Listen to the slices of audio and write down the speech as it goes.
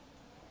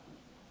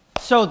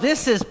So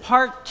this is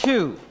part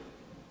two.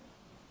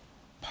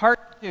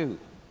 Part two.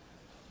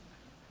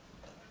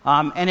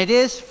 And it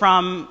is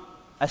from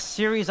a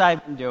series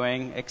I've been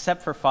doing,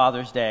 except for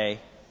Father's Day,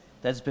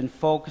 that's been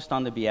focused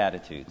on the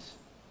Beatitudes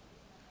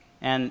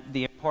and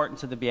the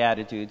importance of the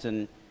Beatitudes.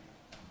 And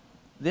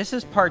this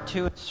is part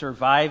two,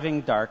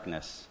 Surviving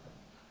Darkness.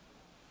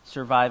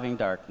 Surviving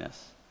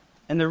Darkness.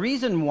 And the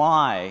reason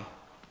why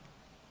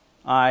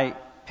I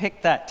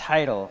picked that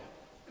title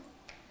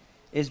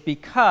is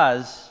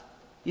because,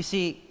 you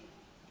see,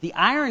 the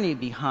irony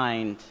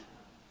behind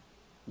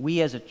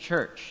we as a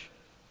church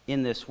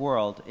in this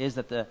world is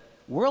that the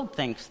world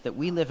thinks that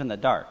we live in the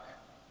dark,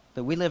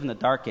 that we live in the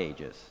dark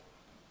ages,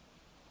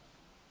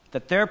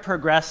 that they're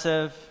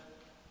progressive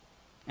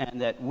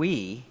and that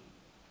we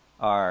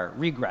are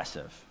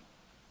regressive,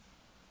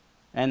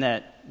 and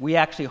that we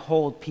actually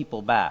hold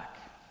people back.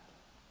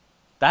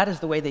 That is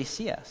the way they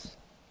see us.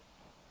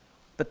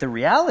 But the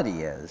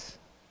reality is,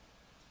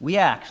 we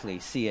actually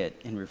see it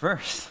in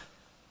reverse.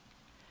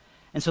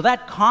 And so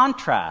that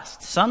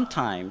contrast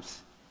sometimes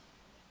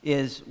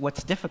is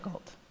what's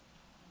difficult.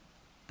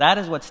 That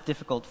is what's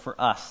difficult for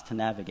us to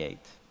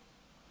navigate.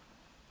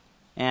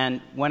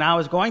 And when I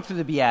was going through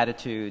the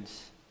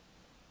Beatitudes,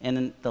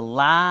 and the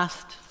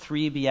last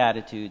three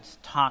Beatitudes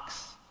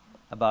talks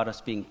about us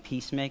being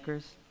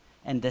peacemakers,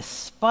 and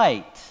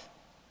despite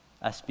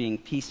us being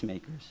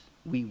peacemakers,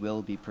 we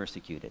will be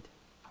persecuted.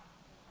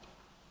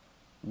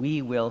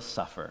 We will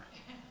suffer.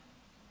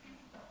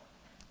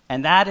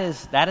 And that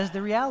is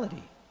the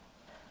reality.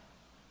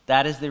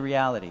 That is the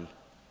reality.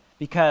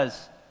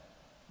 Because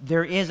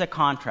there is a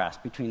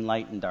contrast between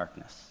light and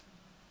darkness.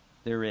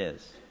 There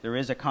is. There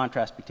is a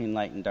contrast between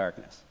light and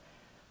darkness.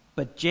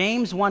 But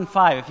James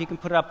 1:5, if you can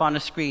put it up on the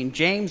screen,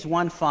 James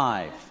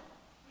 1:5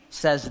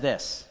 says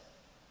this.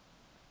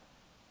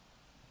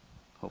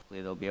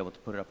 Hopefully they'll be able to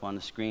put it up on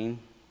the screen.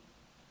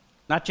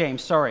 Not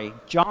James, sorry.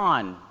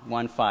 John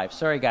 1:5.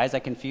 Sorry, guys, I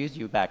confused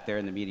you back there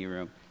in the media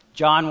room.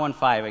 John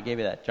 1:5, I gave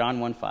you that. John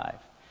 1:5.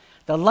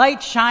 The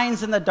light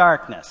shines in the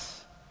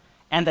darkness,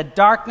 and the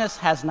darkness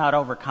has not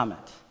overcome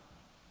it.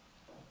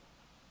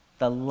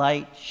 The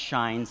light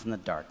shines in the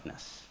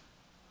darkness.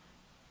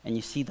 And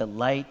you see, the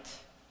light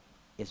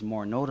is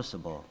more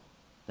noticeable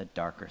the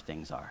darker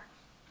things are.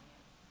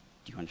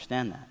 Do you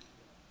understand that?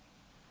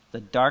 The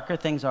darker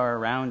things are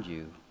around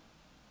you,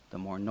 the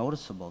more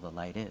noticeable the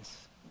light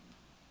is.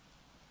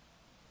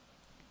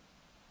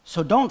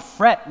 So don't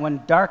fret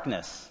when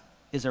darkness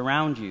is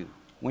around you,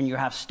 when you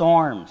have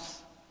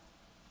storms,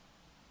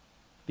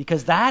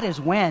 because that is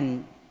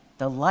when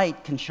the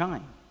light can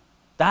shine.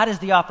 That is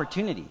the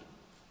opportunity.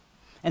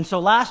 And so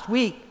last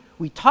week,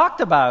 we talked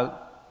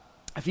about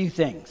a few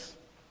things.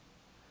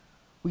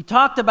 We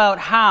talked about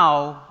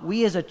how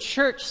we as a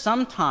church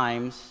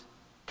sometimes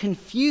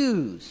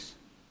confuse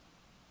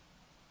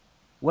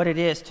what it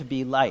is to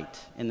be light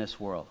in this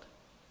world.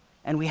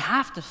 And we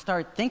have to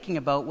start thinking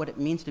about what it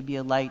means to be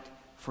a light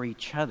for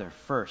each other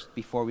first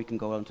before we can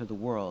go out into the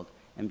world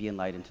and be a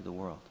light into the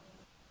world.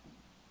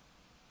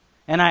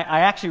 And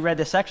I actually read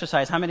this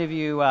exercise. How many of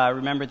you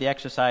remember the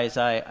exercise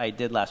I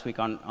did last week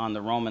on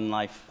the Roman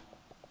life?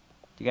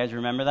 Do you guys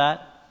remember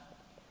that?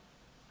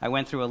 I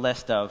went through a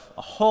list of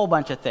a whole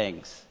bunch of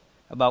things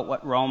about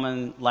what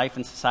Roman life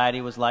and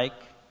society was like.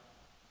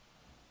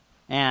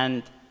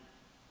 And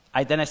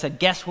then I said,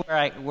 guess where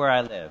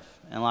I live?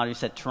 And a lot of you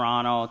said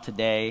Toronto,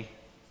 today.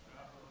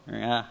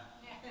 Yeah,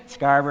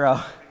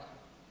 Scarborough.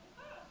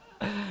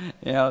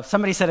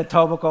 Somebody said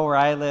Etobicoke, where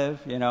I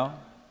live,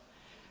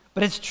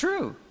 But it's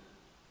true.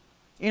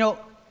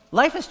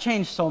 Life has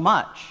changed so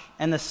much,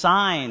 and the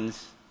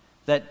signs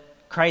that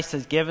Christ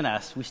has given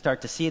us, we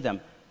start to see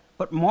them.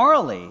 But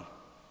morally,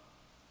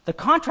 the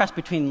contrast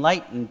between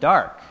light and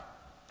dark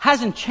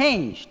hasn't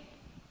changed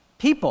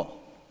people.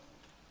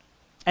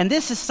 And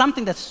this is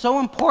something that's so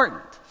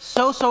important,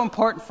 so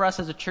important for us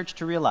as a church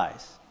to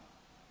realize.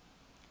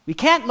 We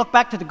can't look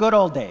back to the good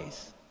old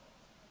days.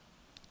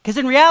 Because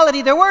in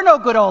reality, there were no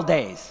good old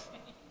days.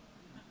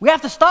 We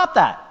have to stop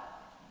that.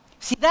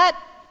 See, that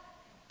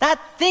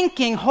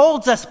thinking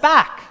holds us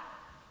back.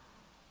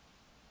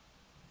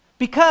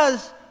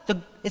 Because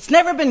it's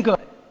never been good.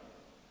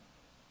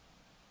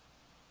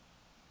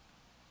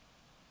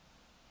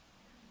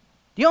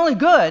 The only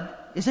good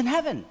is in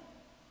heaven.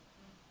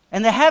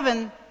 And the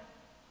heaven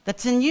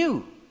that's in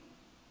you.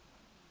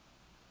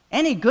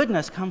 Any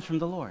goodness comes from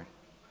the Lord.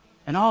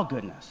 And all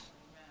goodness.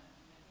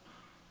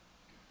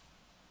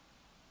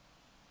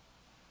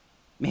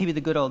 Maybe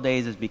the good old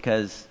days is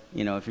because,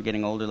 if you're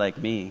getting older like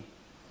me,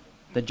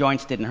 the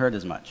joints didn't hurt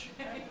as much.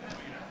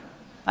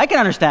 I can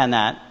understand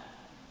that.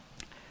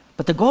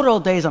 But the good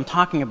old days I'm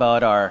talking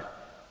about are,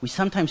 we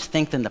sometimes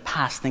think that in the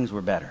past things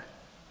were better.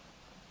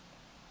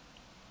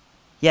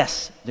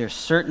 Yes, there's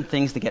certain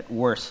things that get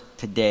worse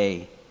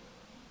today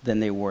than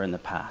they were in the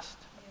past.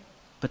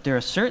 But there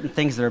are certain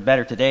things that are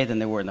better today than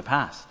they were in the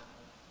past.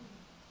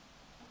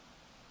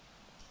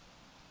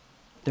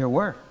 There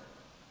were.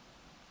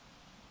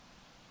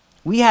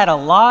 We had a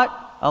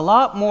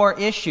lot more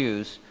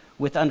issues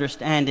with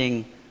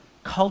understanding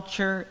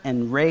culture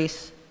and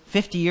race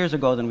 50 years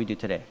ago than we do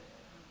today.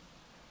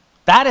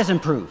 That has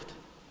improved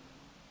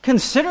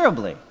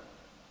considerably.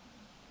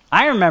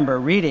 I remember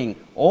reading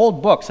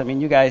old books. I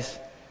mean, you guys,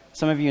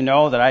 some of you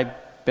know that I've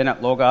been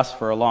at Logos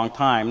for a long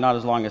time, not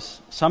as long as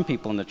some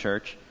people in the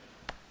church.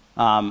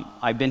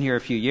 I've been here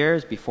a few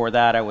years. Before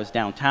that, I was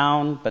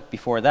downtown, but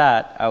before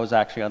that, I was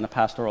actually on the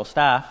pastoral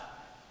staff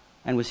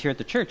and was here at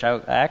the church. I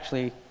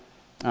actually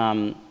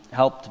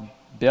helped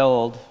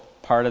build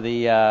part of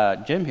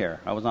the gym here.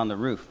 I was on the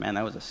roof. Man,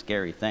 that was a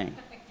scary thing.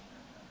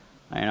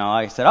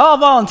 I said, I'll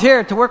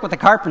volunteer to work with the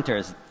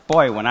carpenters.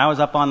 Boy, when I was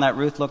up on that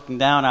roof looking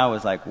down, I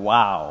was like,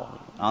 wow,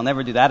 I'll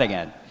never do that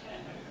again.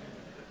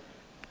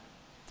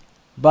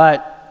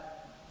 But,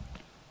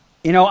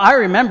 I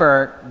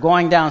remember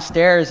going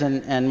downstairs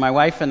and my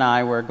wife and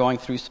I were going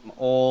through some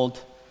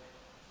old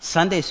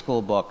Sunday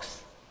school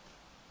books.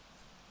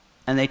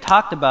 And they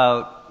talked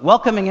about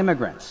welcoming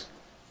immigrants.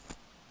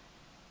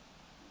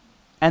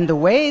 And the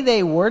way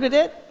they worded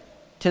it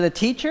to the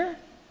teacher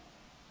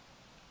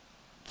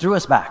threw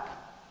us back.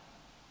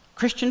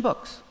 Christian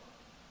books.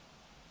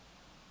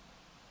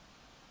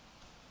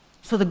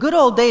 So the good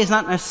old days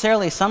not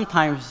necessarily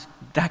sometimes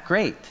that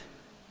great.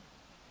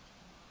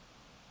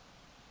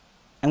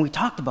 And we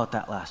talked about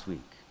that last week.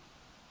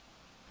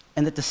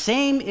 And that the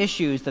same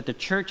issues that the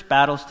church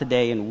battles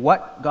today and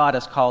what God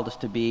has called us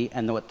to be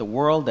and what the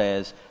world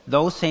is,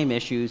 those same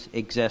issues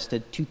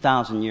existed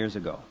 2,000 years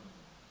ago.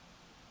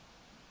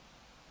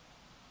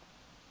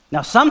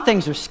 Now, some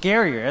things are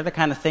scarier, the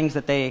kind of things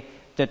that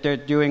they're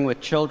doing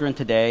with children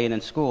today and in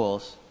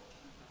schools.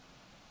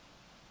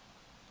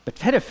 But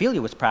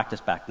pedophilia was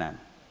practiced back then.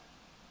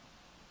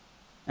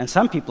 And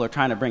some people are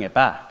trying to bring it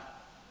back.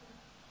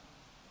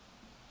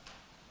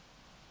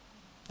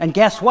 And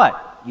guess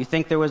what? You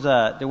think there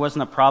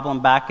wasn't a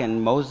problem back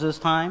in Moses'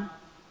 time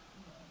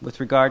with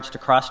regards to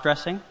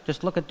cross-dressing?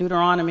 Just look at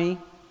Deuteronomy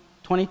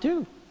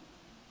 22.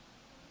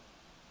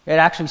 It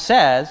actually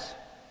says,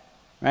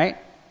 right?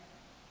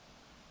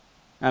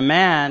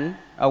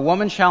 A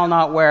woman shall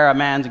not wear a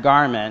man's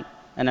garment,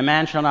 and a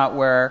man shall not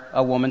wear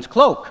a woman's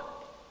cloak.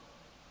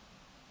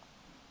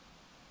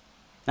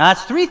 Now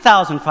that's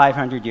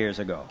 3,500 years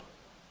ago.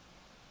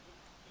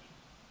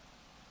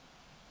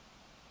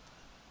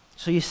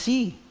 So you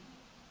see,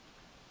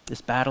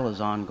 this battle is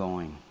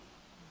ongoing,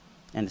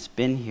 and it's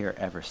been here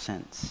ever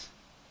since.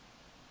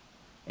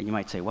 And you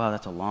might say, wow,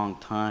 that's a long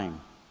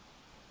time.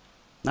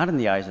 Not in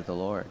the eyes of the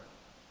Lord.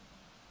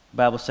 The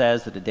Bible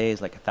says that a day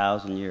is like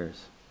 1,000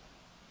 years.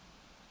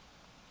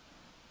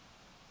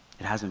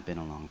 It hasn't been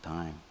a long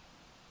time.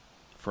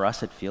 For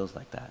us, it feels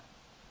like that.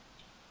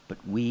 But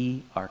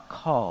we are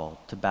called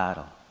to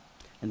battle.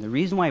 And the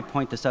reason why I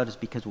point this out is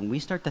because when we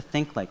start to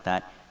think like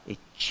that, it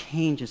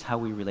changes how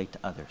we relate to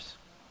others.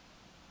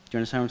 Do you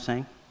understand what I'm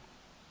saying?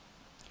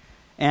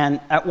 And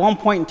at one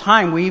point in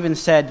time, we even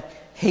said,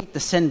 hate the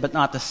sin but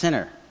not the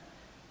sinner.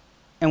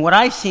 And what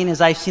I've seen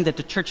that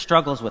the church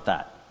struggles with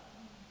that.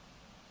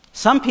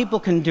 Some people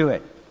can do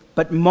it,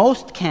 but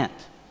most can't.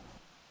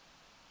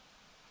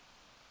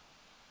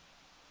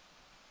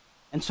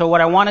 And so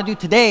what I want to do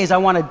today is I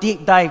want to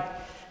dive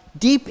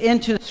deep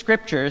into the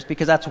scriptures,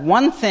 because that's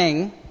one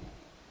thing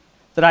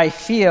that I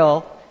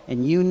feel,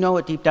 and you know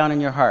it deep down in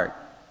your heart.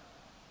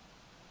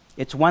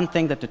 It's one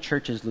thing that the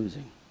church is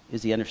losing,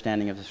 is the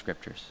understanding of the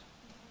scriptures.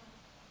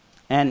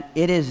 And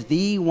it is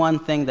the one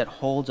thing that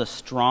holds us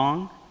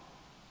strong.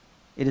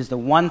 It is the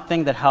one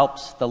thing that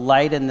helps the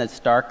light in this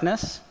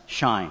darkness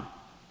shine.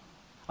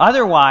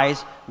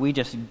 Otherwise, we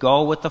just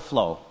go with the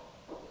flow.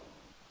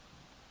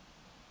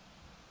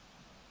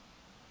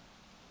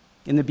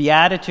 In the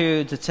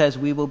Beatitudes, it says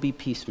we will be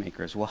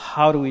peacemakers. Well,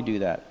 how do we do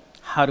that?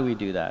 How do we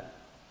do that?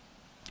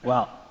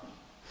 Well,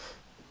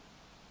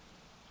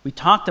 we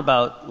talked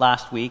about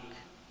last week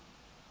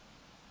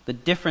the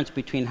difference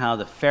between how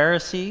the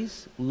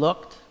Pharisees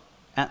looked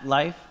at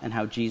life and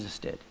how Jesus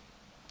did.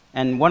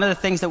 And one of the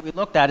things that we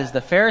looked at is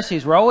the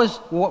Pharisees were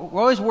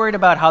always worried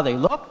about how they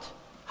looked,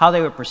 how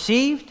they were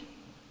perceived,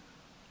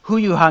 who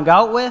you hung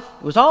out with.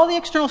 It was all the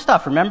external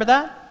stuff. Remember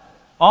that?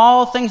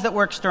 All things that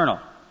were external.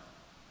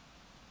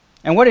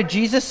 And what did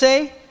Jesus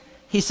say?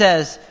 He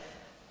says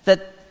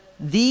that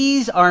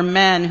these are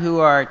men who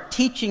are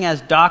teaching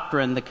as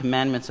doctrine the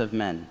commandments of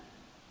men.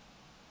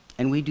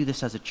 And we do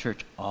this as a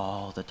church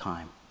all the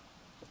time.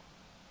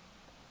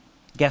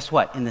 Guess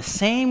what? In the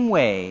same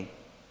way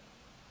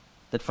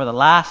that for the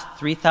last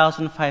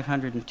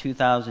 3,500 and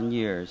 2,000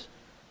 years,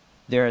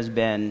 there has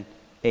been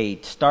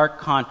a stark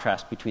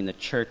contrast between the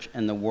church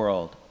and the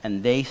world,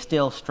 and they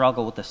still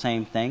struggle with the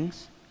same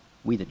things,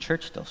 we, the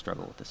church, still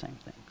struggle with the same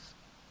things.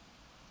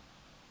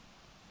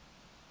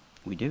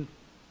 We do.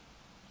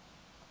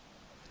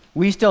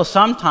 We still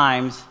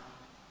sometimes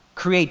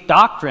create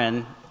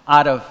doctrine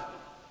out of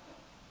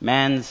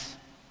man's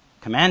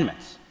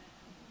commandments.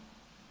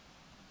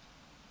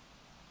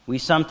 We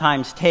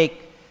sometimes take,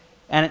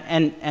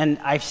 and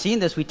I've seen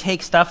this, we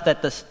take stuff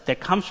that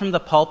comes from the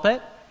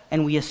pulpit,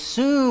 and we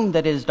assume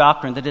that it is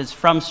doctrine, that it is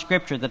from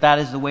Scripture, that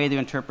is the way they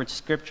interpret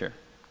Scripture.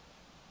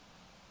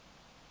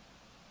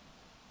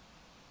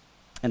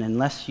 And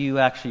unless you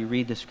actually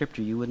read the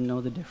scripture, you wouldn't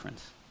know the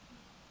difference.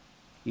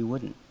 You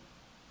wouldn't.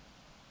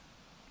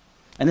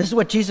 And this is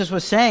what Jesus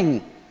was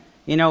saying.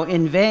 You know,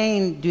 in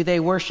vain do they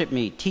worship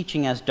me,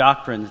 teaching as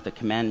doctrines the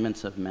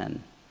commandments of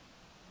men.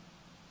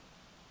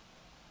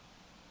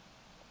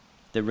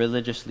 The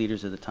religious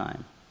leaders of the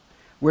time.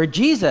 Where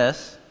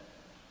Jesus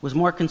was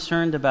more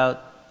concerned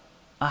about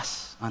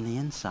us on the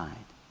inside,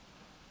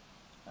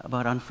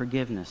 about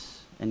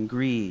unforgiveness and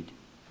greed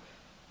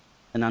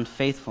and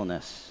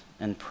unfaithfulness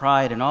and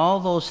pride and all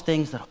those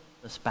things that hold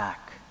us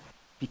back.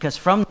 Because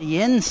from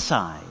the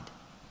inside,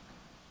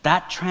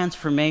 that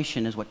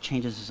transformation is what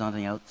changes us on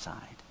the outside.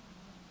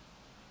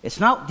 It's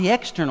not the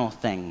external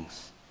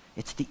things,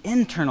 it's the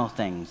internal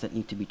things that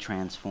need to be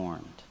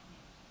transformed.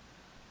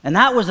 And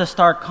that was a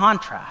stark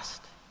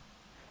contrast.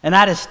 And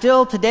that is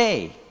still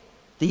today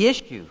the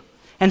issue.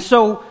 And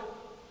so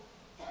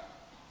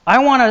I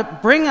want to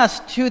bring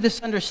us to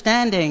this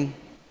understanding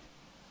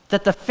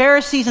that the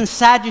Pharisees and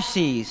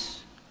Sadducees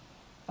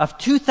of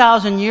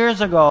 2,000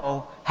 years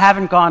ago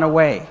haven't gone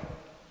away.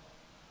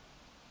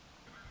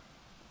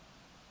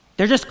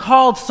 They're just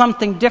called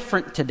something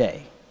different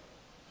today.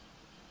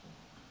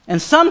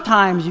 And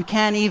sometimes you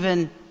can't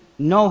even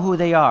know who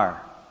they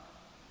are.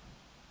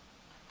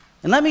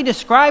 And let me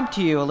describe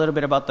to you a little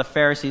bit about the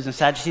Pharisees and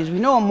Sadducees. We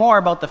know more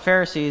about the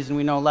Pharisees and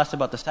we know less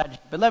about the Sadducees.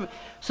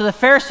 So the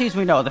Pharisees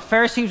we know. The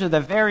Pharisees are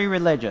the very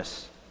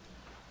religious.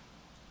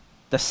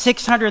 The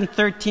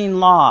 613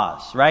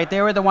 laws, right?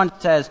 They were the ones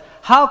that says,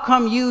 how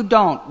come you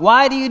don't?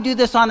 Why do you do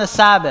this on the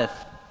Sabbath?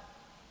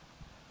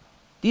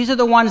 These are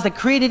the ones that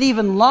created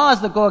even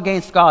laws that go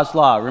against God's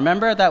law.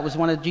 Remember, that was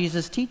one of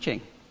Jesus'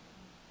 teaching.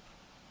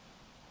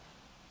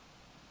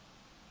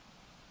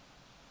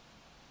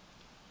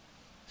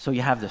 So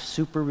you have the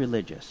super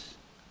religious,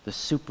 the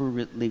super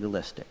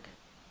legalistic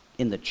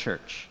in the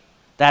church.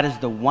 That is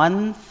the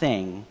one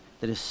thing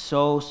that is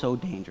so, so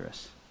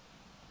dangerous.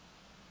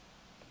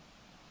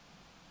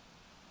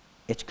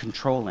 It's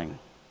controlling.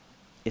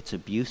 It's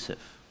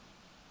abusive.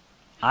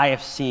 I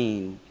have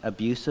seen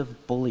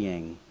abusive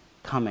bullying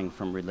coming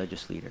from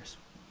religious leaders.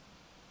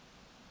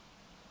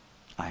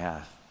 I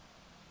have.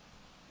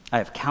 I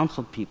have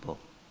counseled people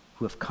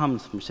who have come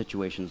from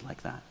situations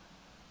like that.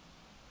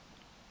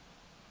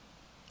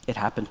 It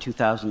happened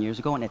 2,000 years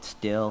ago, and it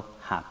still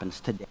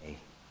happens today.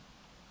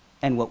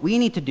 And what we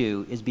need to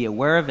do is be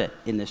aware of it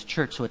in this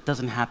church so it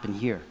doesn't happen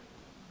here.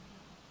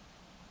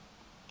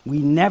 We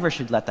never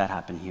should let that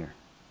happen here.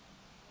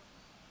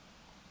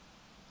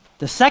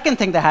 The second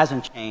thing that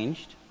hasn't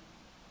changed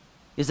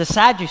is the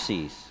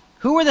Sadducees.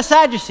 Who were the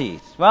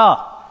Sadducees?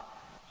 Well,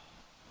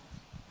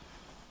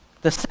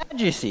 the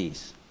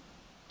Sadducees.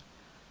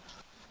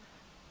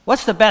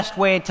 What's the best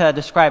way to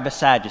describe a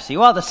Sadducee?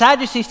 Well, the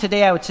Sadducees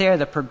today, I would say, are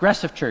the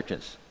progressive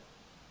churches.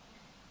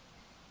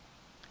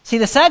 See,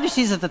 the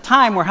Sadducees at the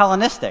time were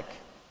Hellenistic.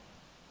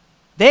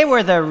 They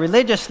were the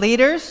religious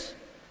leaders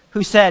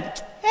who said,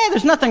 hey,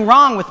 there's nothing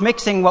wrong with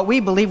mixing what we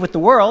believe with the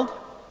world.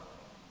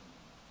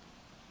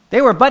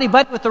 They were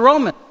buddy-buddy with the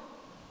Romans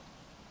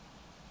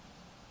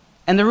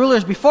and the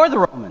rulers before the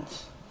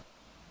Romans.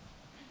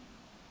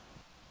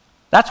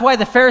 That's why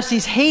the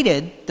Pharisees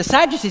hated the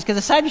Sadducees, because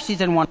the Sadducees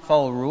didn't want to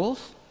follow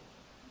rules.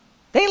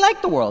 They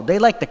liked the world. They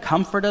liked the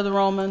comfort of the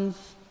Romans.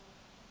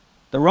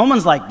 The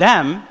Romans liked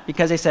them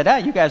because they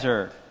said, you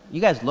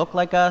guys look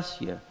like us,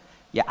 you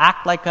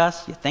act like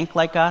us, you think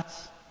like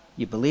us,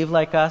 you believe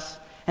like us.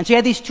 And so you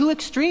had these two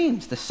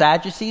extremes, the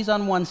Sadducees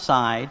on one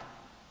side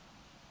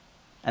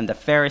and the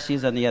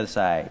Pharisees on the other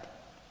side.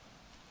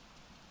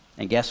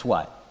 And guess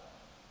what?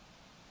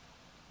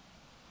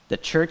 The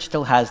church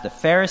still has the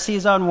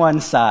Pharisees on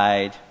one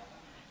side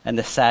and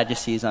the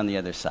Sadducees on the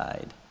other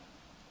side.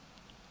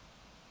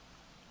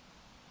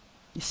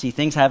 You see,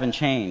 things haven't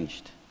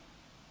changed.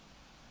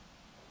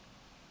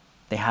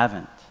 They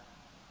haven't.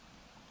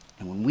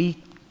 And when we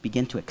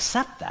begin to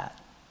accept that,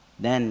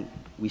 then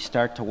we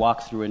start to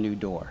walk through a new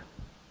door.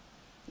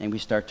 And we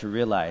start to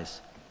realize,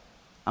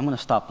 I'm going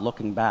to stop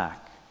looking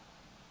back.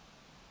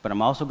 But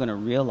I'm also going to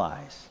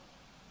realize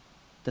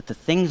that the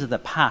things of the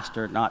past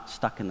are not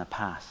stuck in the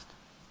past.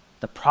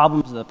 The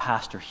problems of the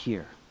past are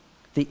here.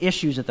 The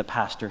issues of the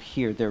past are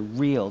here. They're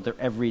real. They're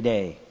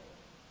everyday.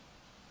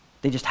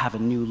 They just have a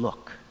new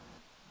look.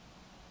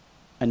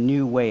 A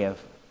new way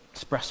of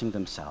expressing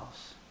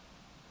themselves.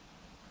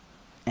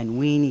 And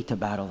we need to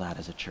battle that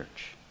as a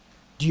church.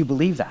 Do you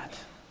believe that?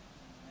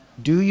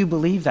 Do you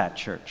believe that,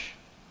 church?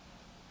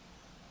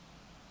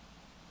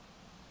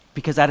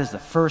 Because that is the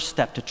first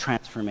step to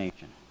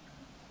transformation.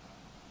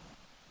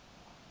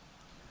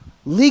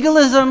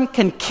 Legalism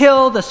can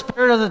kill the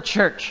spirit of the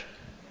church.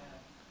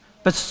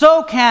 But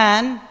so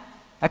can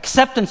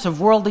acceptance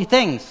of worldly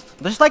things,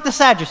 just like the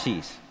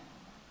Sadducees.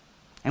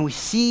 And we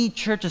see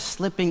churches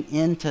slipping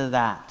into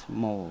that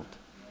mold.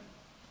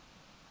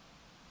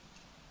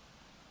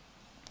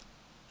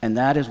 And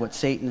that is what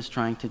Satan is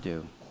trying to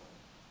do.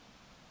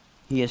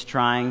 He is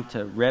trying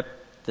to rip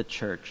the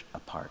church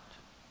apart.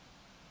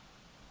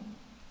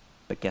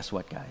 But guess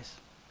what, guys?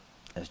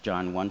 As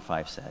John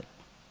 1:5 said,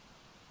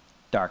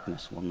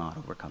 darkness will not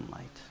overcome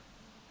light.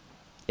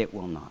 It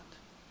will not.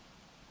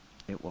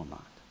 It will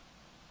not.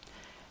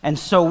 And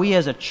so we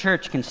as a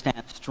church can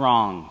stand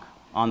strong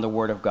on the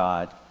Word of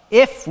God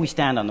if we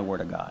stand on the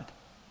Word of God.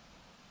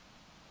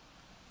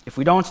 If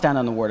we don't stand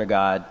on the Word of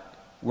God,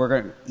 we're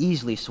going to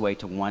easily sway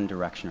to one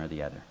direction or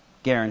the other.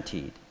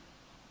 Guaranteed.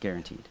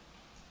 Guaranteed.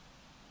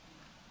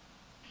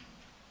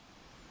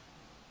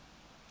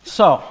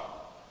 So,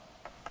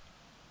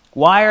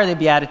 why are the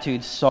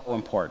Beatitudes so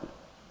important?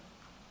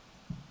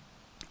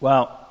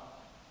 Well,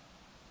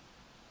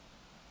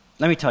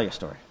 let me tell you a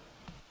story.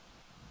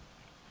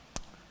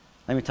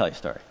 Let me tell you a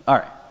story. All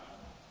right.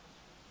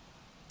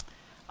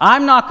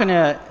 I'm not going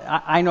to,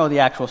 I know the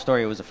actual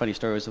story. It was a funny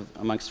story. It was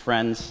amongst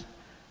friends.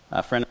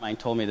 A friend of mine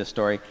told me this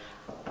story.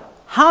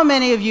 How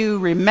many of you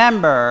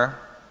remember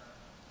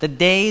the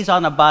days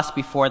on the bus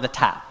before the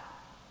tap?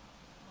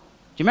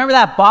 Do you remember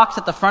that box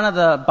at the front of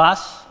the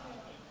bus?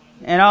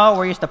 You know,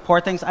 where you used to pour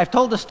things? I've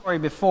told this story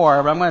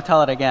before, but I'm going to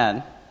tell it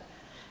again.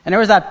 And there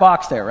was that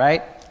box there,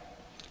 right?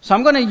 So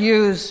I'm going to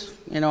use,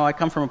 I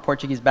come from a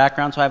Portuguese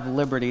background, so I have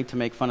liberty to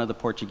make fun of the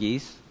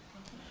Portuguese.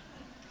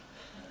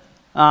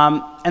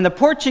 And the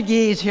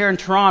Portuguese here in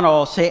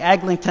Toronto say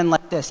Eglinton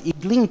like this,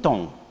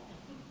 Eglinton.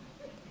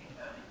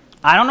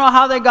 I don't know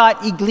how they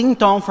got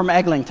Eglinton from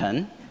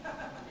Eglinton,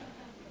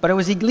 but it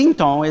was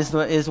Eglinton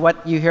is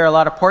what you hear a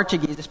lot of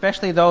Portuguese,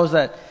 especially those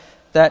that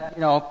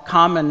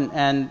come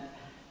and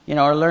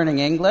are learning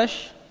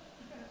English.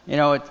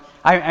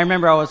 I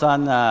remember I was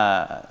on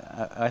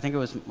I think it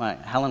was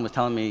Helen was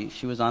telling me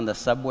she was on the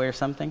subway or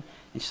something,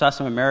 and she saw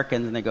some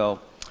Americans, and they go,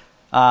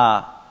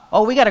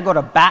 we got to go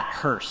to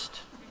Bathurst.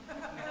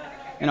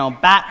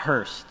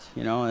 Bathurst,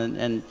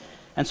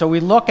 and so we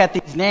look at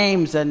these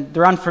names, and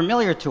they're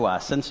unfamiliar to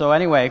us. And so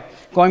anyway,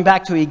 going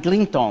back to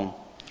Eglinton.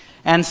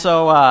 And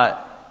so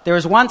there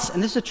was once,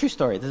 and this is a true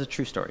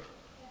story.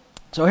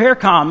 So here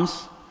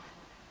comes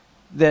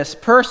this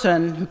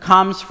person who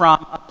comes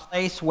from a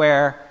place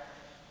where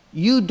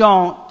you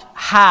don't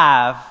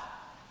have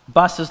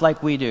buses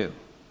like we do.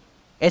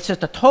 It's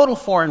just a total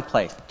foreign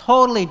place,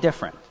 totally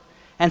different.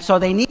 And so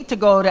they need to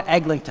go to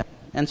Eglinton.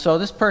 And so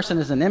this person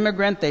is an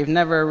immigrant. They've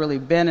never really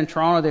been in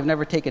Toronto. They've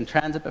never taken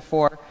transit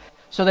before.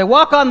 So they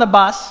walk on the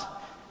bus,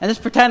 and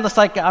just pretend it's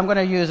like I'm going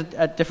to use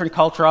a different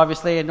culture,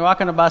 obviously, and they walk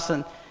on the bus,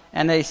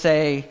 and they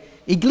say,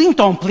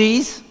 Eglinton,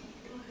 please.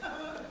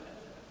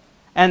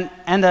 And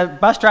the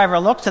bus driver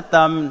looks at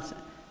them,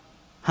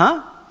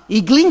 huh?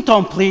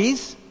 Eglinton,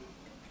 please.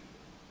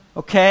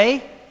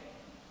 Okay.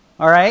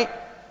 All right.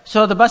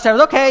 So the bus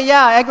driver, okay,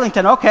 yeah,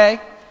 Eglinton, okay.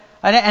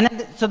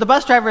 So the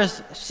bus driver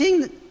is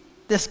seeing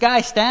this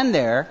guy stand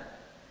there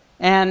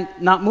and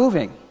not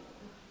moving.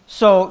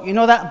 So,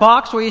 that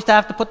box where you used to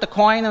have to put the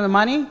coin and the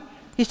money?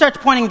 He starts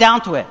pointing down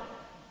to it.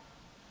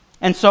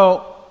 And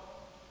so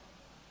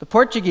the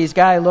Portuguese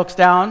guy looks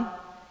down,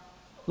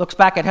 looks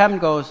back at him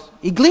and goes,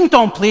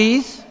 Eglinton,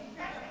 please.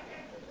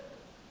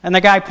 And the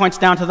guy points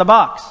down to the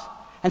box.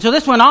 And so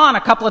this went on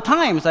a couple of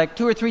times, like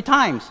 2 or 3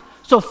 times.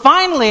 So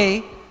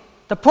finally,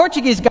 the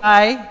Portuguese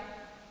guy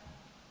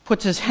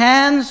puts his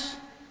hands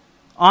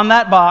on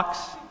that box,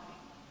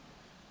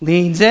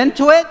 leans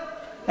into it,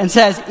 and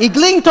says,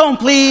 Eglinton,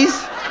 please.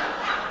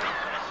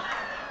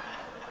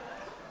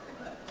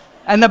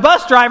 And the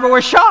bus driver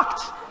was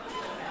shocked.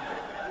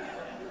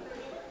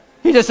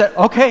 He just said,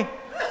 okay.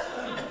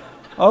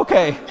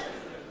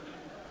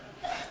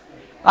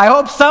 I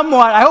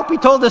hope he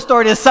told this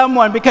story to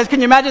someone, because can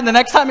you imagine the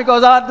next time he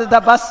goes on the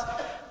bus,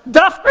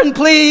 Dufferin,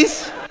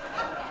 please.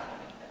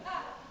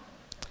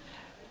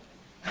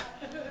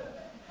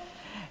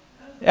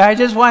 I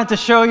just wanted to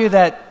show you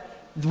that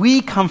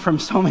we come from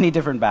so many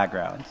different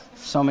backgrounds.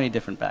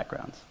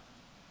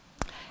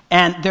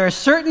 And there are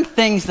certain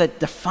things that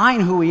define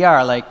who we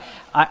are. Like,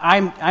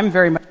 I'm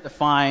very much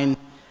defined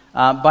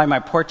by my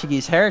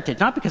Portuguese heritage,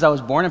 not because I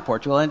was born in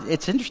Portugal. And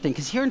it's interesting,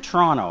 because here in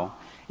Toronto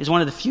is one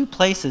of the few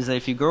places that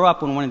if you grow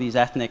up in one of these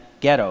ethnic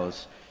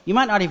ghettos, you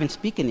might not even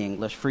speak any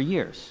English for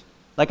years.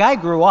 Like, I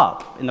grew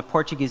up in the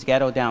Portuguese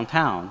ghetto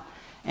downtown,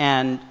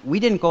 and we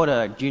didn't go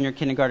to junior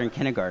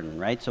kindergarten,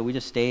 right? So we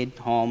just stayed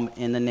home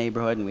in the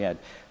neighborhood, and we had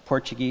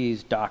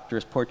Portuguese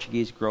doctors,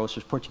 Portuguese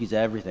grocers, Portuguese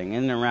everything,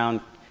 in and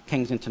around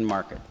Kensington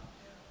Market.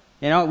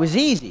 It was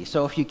easy.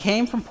 So if you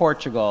came from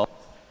Portugal,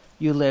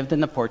 you lived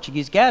in the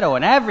Portuguese ghetto,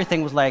 and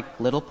everything was like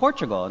Little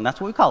Portugal, and that's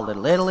what we call it,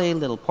 Little Italy,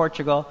 Little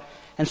Portugal.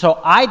 And so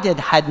I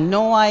had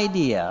no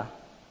idea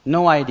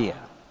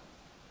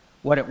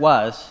what it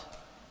was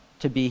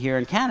to be here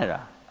in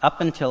Canada,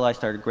 up until I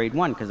started grade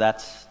 1, because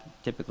that's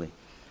typically.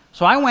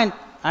 So I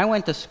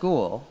went to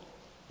school,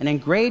 and in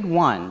grade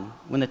 1,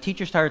 when the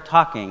teacher started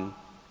talking,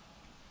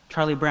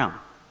 Charlie Brown,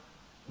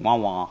 wah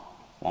wah,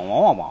 wah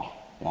wah wah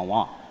wah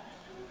wah.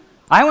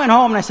 I went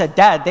home and I said,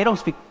 Dad, they don't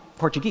speak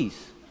Portuguese.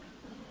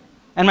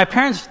 And my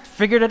parents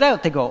figured it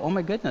out. They go, oh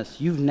my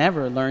goodness, you've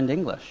never learned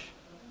English.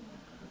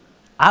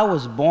 I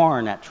was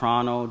born at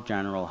Toronto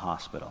General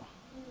Hospital.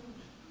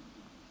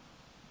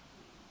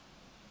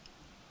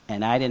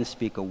 And I didn't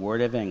speak a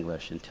word of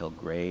English until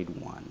grade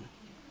 1.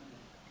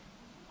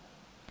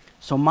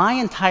 So my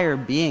entire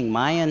being,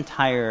 my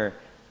entire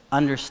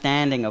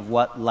understanding of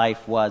what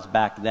life was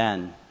back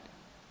then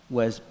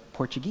was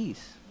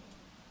Portuguese.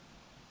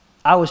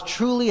 I was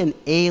truly an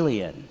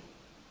alien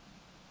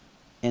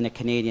in a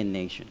Canadian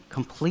nation.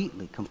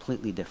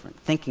 Completely different.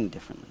 Thinking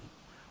differently.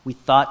 We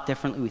thought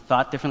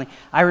differently.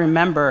 I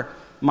remember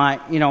my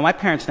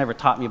parents never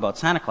taught me about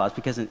Santa Claus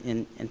because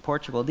in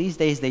Portugal, these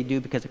days they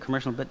do because of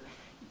commercial, but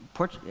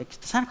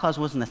Santa Claus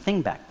wasn't a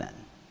thing back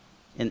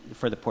then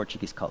for the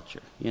Portuguese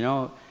culture.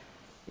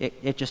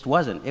 It just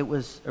wasn't. It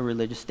was a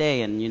religious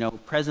day,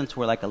 and presents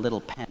were like a little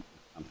pen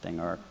or something,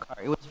 or a car.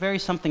 It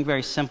was something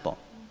very simple.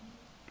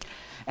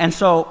 And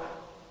so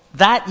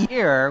that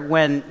year,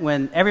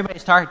 when everybody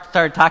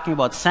started talking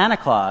about Santa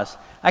Claus,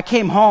 I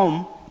came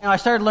home, I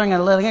started learning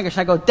a little English,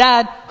 and I go,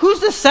 Dad, who's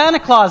this Santa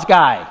Claus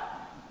guy?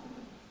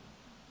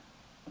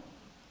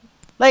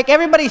 Like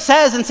everybody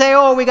says and say,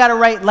 oh, we got to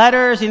write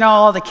letters,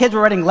 all the kids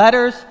were writing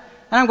letters.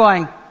 And I'm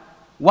going,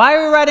 why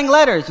are we writing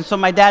letters? And so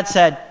my dad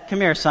said,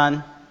 come here,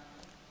 son.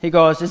 He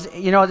goes,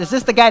 is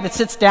this the guy that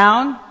sits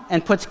down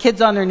and puts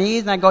kids on their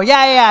knees? And I go,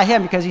 yeah,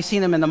 him, because he's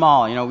seen him in the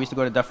mall. We used to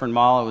go to Dufferin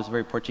Mall. It was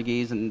very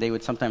Portuguese, and they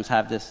would sometimes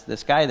have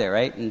this guy there,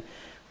 right? And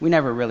I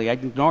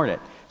ignored it.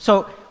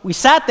 So we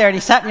sat there, and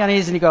he sat me on his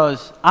knees, and he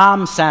goes,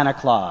 I'm Santa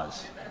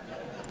Claus.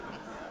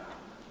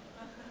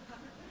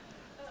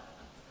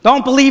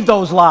 Don't believe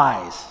those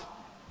lies.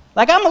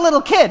 Like, I'm a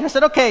little kid. I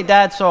said, okay,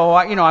 Dad, so,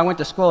 I went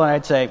to school, and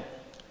I'd say,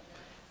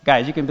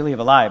 guys, you can believe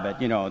a lie, but,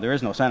 there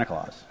is no Santa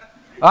Claus.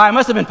 Oh, I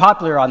must have been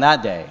popular on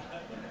that day.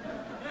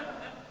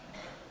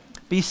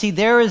 But you see,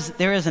 there is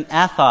an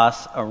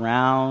ethos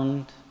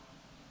around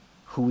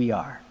who we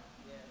are.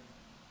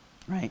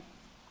 Right?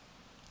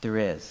 There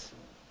is.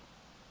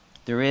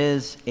 There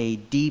is a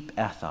deep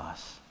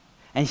ethos.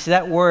 And you see,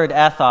 that word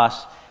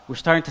ethos, we're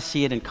starting to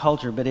see it in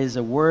culture, but it is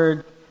a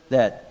word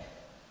that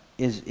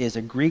is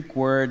a Greek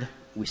word.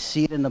 We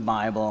see it in the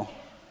Bible.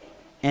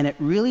 And it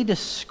really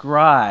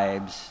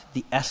describes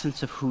the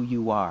essence of who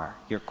you are,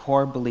 your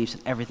core beliefs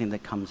and everything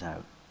that comes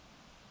out.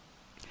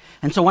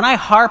 And so when I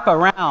harp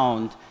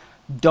around,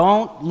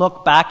 don't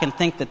look back and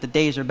think that the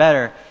days are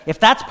better.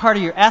 If that's part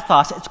of your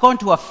ethos, it's going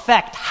to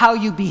affect how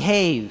you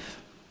behave.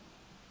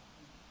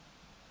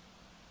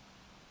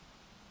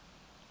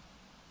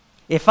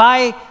 If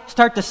I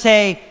start to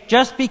say,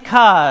 just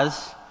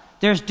because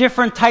there's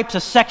different types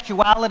of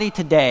sexuality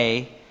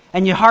today,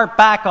 and you harp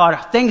back on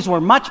things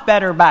were much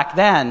better back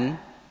then,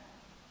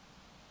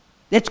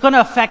 it's going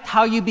to affect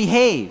how you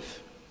behave.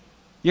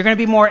 You're going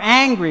to be more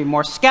angry,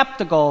 more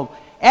skeptical,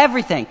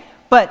 everything.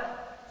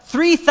 But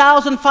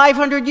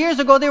 3,500 years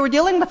ago, they were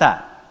dealing with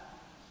that.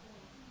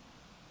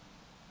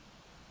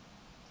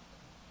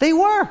 They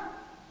were.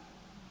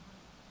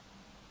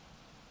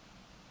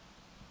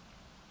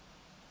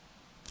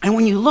 And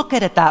when you look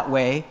at it that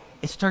way,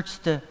 it starts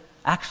to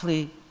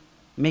actually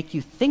make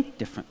you think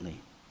differently.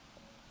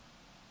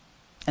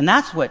 And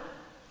that's what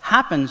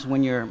happens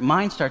when your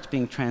mind starts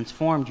being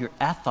transformed, your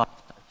ethos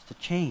starts to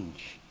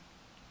change.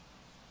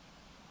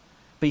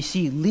 But you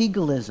see,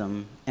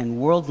 legalism and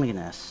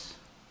worldliness,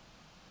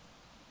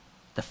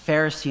 the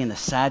Pharisee and the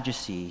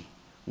Sadducee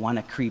want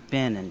to creep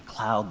in and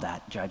cloud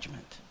that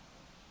judgment.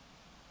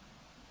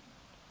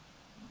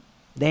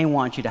 They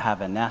want you to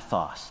have an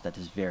ethos that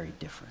is very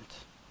different.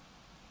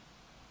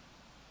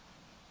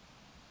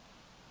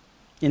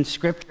 In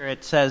Scripture,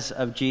 it says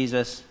of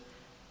Jesus,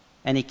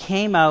 and he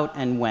came out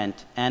and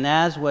went, and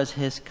as was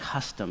his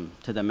custom,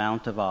 to the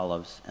Mount of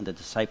Olives, and the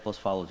disciples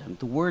followed him.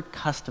 The word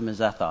custom is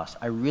ethos.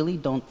 I really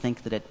don't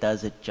think that it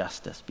does it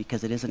justice,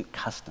 because it isn't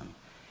custom.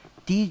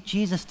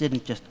 Jesus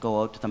didn't just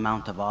go out to the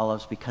Mount of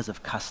Olives because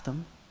of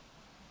custom.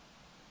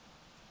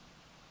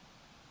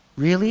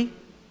 Really?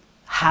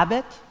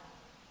 Habit?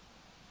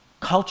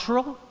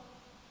 Cultural?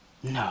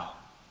 No.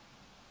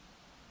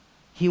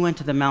 He went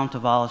to the Mount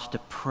of Olives to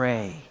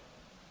pray,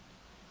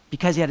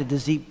 because he had a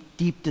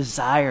deep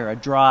desire, a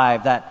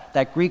drive.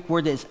 That Greek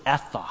word is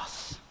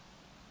ethos.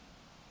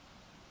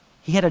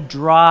 He had a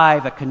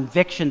drive, a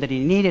conviction that he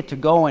needed to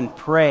go and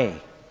pray.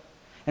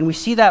 And we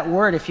see that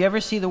word, if you ever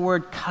see the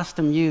word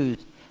custom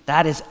used,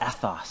 that is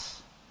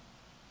ethos.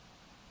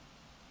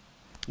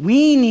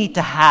 We need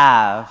to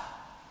have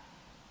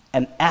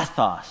an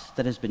ethos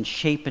that has been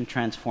shaped and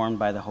transformed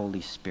by the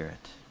Holy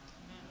Spirit.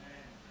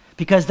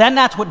 Because then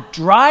that's what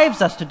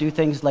drives us to do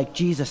things like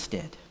Jesus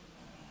did.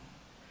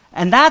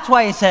 And that's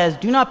why he says,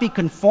 do not be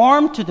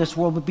conformed to this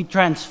world, but be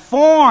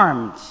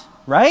transformed,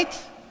 right?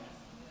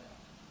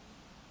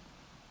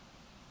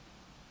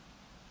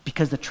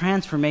 Because the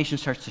transformation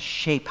starts to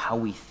shape how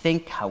we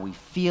think, how we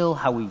feel,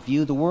 how we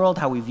view the world,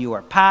 how we view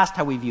our past,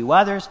 how we view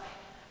others.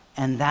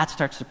 And that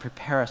starts to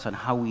prepare us on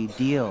how we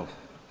deal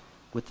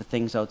with the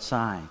things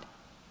outside.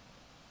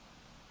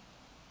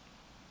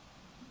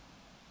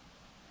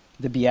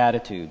 The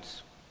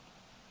Beatitudes.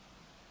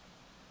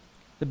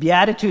 The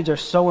Beatitudes are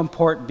so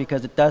important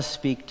because it does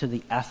speak to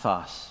the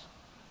ethos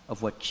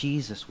of what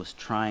Jesus was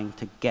trying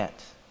to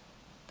get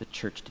the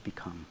church to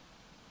become.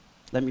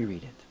 Let me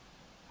read it.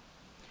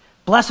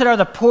 Blessed are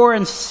the poor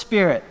in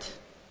spirit.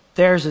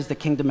 theirs is the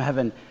kingdom of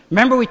heaven.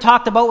 Remember we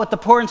talked about what the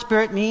poor in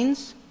spirit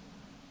means?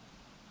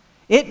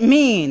 It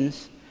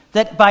means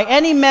that by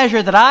any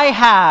measure that I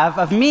have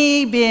of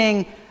me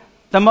being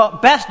the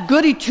best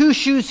goody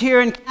two-shoes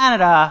here in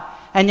Canada,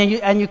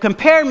 and you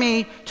compare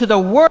me to the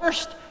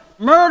worst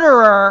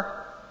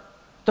murderer,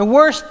 the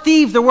worst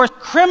thief, the worst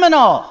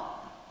criminal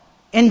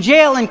in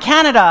jail in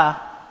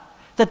Canada,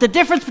 that the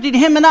difference between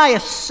him and I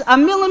is a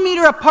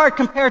millimeter apart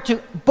compared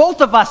to both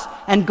of us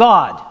and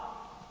God.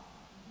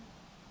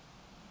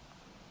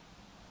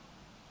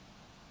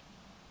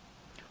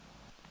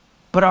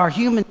 But our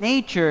human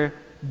nature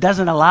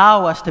doesn't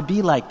allow us to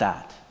be like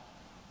that.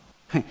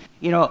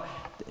 You know,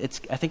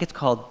 I think it's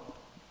called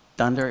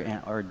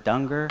Dunder or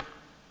Dunger.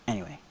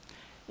 Anyway,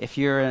 if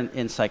you're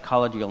in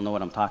psychology, you'll know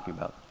what I'm talking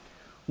about.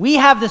 We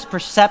have this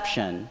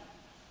perception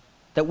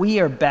that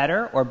we are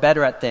better or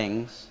better at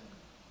things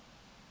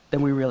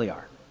than we really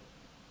are.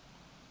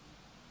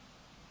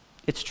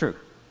 It's true.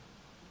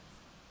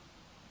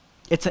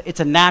 It's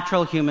a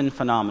natural human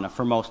phenomena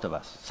for most of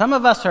us. Some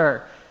of us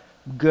are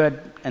good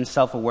and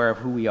self-aware of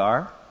who we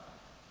are,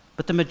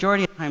 but the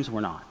majority of times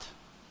we're not.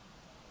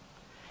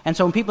 And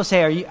so when people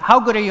say, how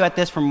good are you at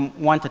this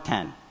from 1 to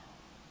 10?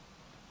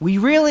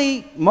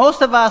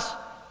 Most of us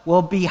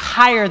will be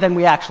higher than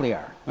we actually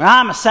are. Well,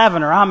 I'm a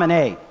 7 or I'm an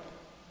 8.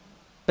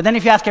 But then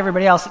if you ask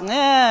everybody else,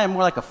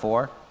 more like a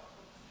 4.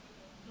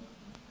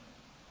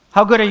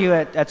 How good are you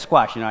at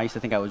squash? You know, I used to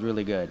think I was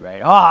really good,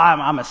 right? Oh,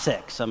 I'm a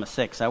 6. I'm a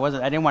 6. I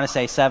didn't want to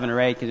say 7 or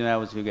 8 because that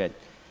was too good.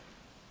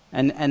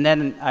 And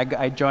then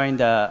I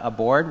joined a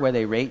board where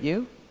they rate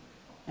you.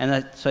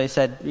 And so they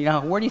said,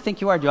 where do you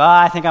think you are?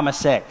 I think I'm a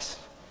 6.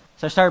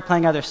 So I started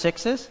playing other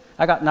 6s.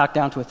 I got knocked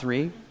down to a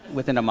 3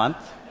 within a month.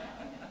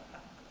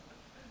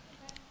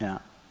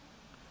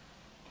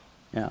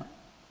 Yeah.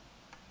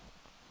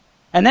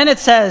 And then it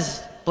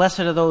says,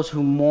 blessed are those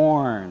who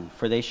mourn,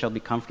 for they shall be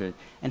comforted.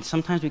 And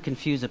sometimes we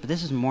confuse it, but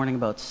this is mourning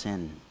about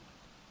sin.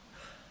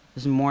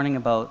 This is mourning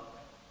about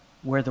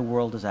where the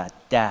world is at,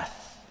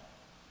 death,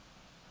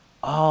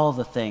 all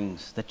the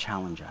things that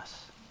challenge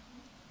us.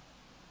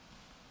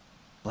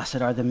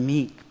 Blessed are the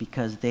meek,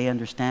 because they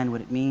understand what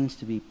it means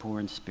to be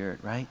poor in spirit,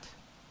 right?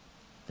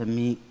 The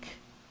meek.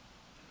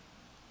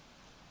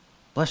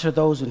 Blessed are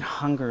those who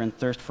hunger and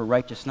thirst for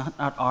righteousness,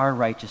 not our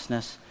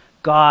righteousness,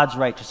 God's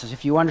righteousness.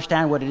 If you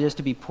understand what it is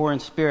to be poor in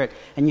spirit,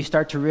 and you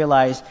start to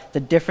realize the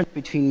difference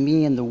between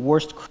me and the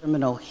worst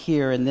criminal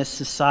here in this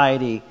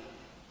society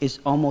is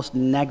almost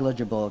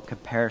negligible in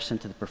comparison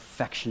to the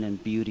perfection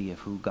and beauty of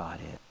who God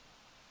is.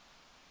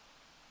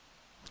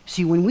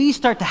 See, when we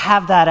start to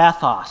have that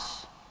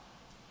ethos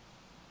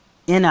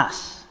in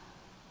us,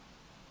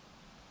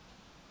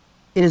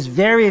 it is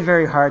very,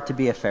 very hard to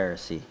be a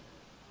Pharisee.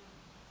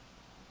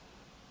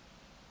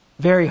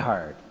 Very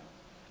hard.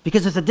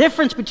 Because if the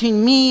difference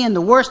between me and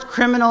the worst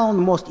criminal and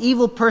the most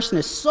evil person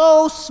is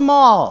so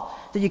small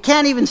that you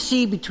can't even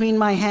see between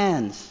my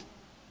hands,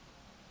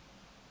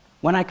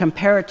 when I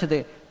compare it to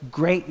the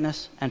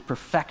greatness and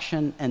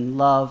perfection and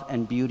love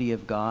and beauty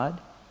of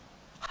God,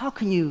 how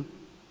can you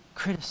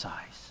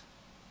criticize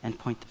and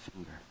point the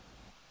finger?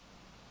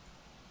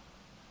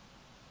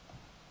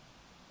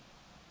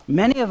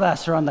 Many of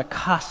us are on the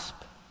cusp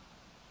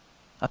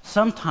of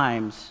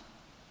sometimes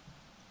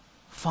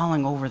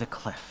falling over the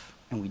cliff,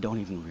 and we don't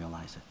even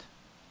realize it.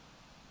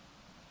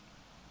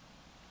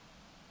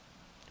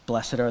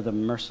 Blessed are the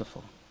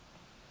merciful.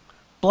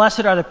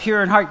 Blessed are the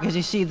pure in heart, because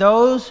you see,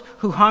 those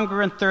who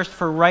hunger and thirst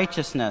for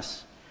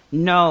righteousness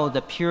know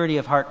that purity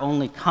of heart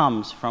only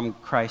comes from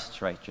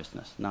Christ's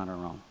righteousness, not our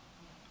own.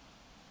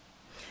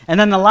 And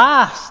then the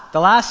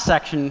last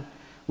section,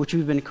 which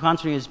we've been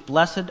concentrating, is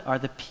blessed are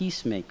the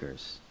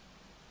peacemakers.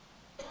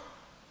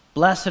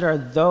 Blessed are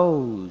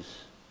those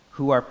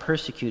who are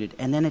persecuted.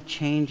 And then it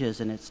changes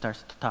and it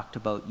starts to talk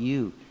about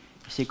you.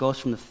 You see, it goes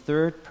from the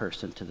third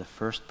person to the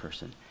first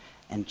person.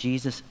 And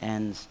Jesus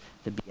ends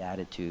the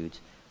Beatitudes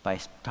by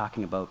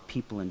talking about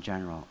people in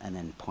general and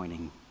then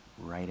pointing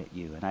right at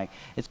you. And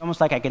it's almost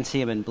like I can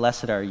see him in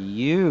blessed are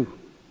you.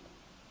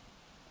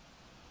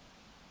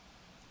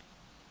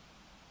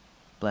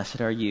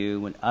 Blessed are you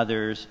when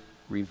others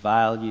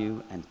revile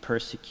you and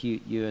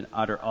persecute you and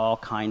utter all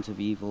kinds of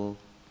evil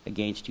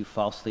against you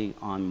falsely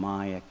on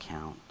my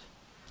account.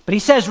 But he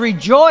says,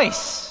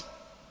 rejoice.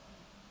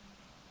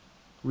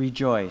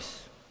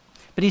 Rejoice.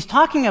 But he's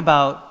talking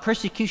about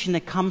persecution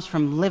that comes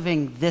from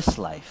living this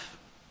life.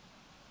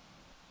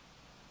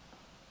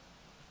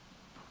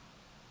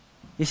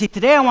 You see,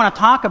 today I want to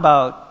talk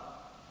about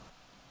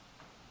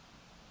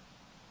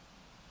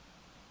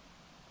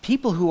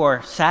people who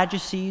are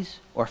Sadducees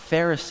or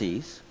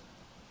Pharisees.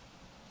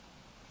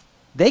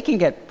 They can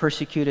get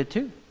persecuted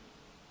too.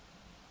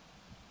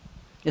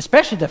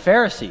 Especially the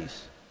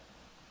Pharisees.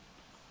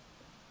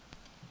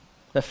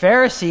 The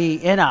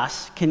Pharisee in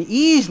us can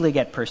easily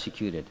get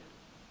persecuted.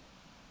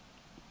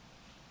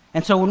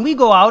 And so when we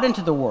go out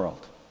into the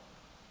world,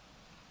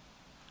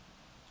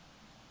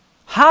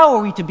 how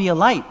are we to be a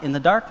light in the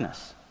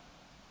darkness?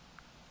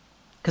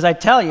 Because I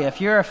tell you,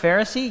 if you're a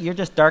Pharisee, you're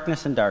just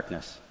darkness and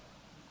darkness.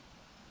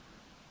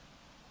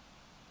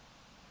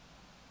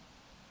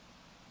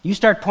 You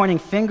start pointing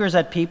fingers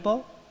at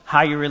people,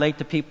 how you relate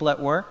to people at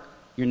work,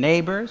 your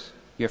neighbors,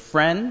 your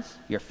friends,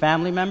 your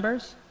family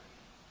members.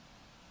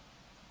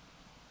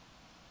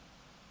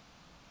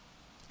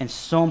 And it's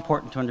so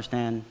important to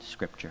understand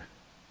Scripture.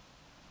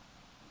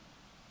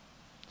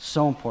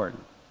 So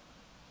important.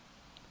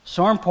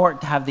 So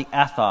important to have the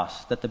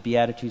ethos that the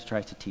Beatitudes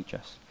tries to teach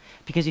us.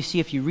 Because you see,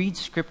 if you read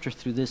Scripture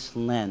through this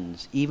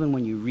lens, even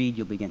when you read,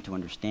 you'll begin to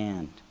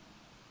understand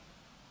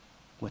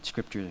what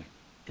Scripture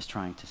is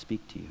trying to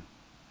speak to you.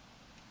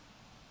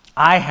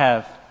 I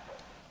have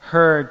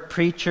heard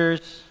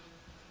preachers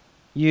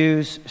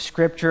use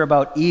Scripture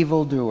about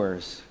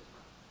evildoers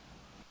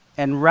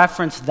and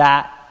reference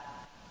that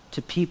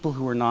to people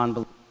who are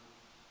non-believers.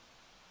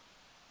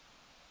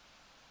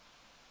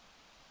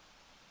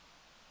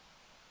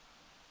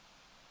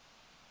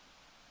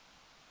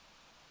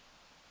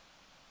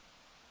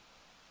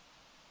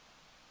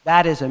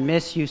 That is a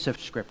misuse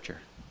of Scripture.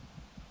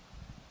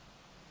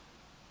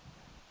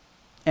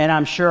 And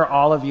I'm sure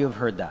all of you have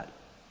heard that.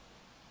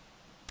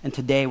 And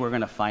today we're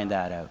going to find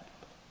that out.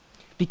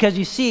 Because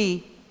you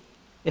see,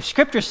 if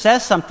Scripture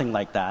says something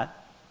like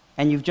that,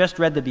 and you've just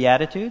read the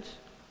Beatitudes,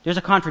 there's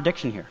a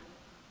contradiction here.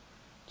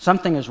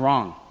 Something is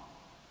wrong.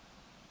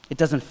 It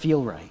doesn't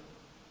feel right.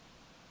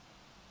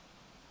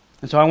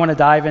 And so I want to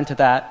dive into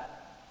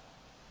that.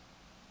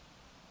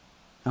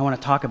 I want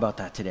to talk about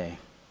that today.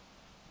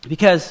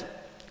 Because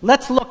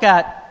let's look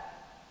at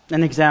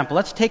an example.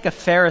 Let's take a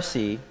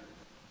Pharisee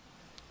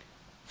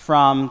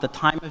from the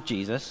time of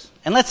Jesus,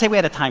 and let's say we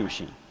had a time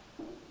machine.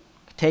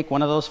 Take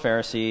one of those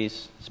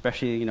Pharisees,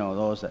 especially,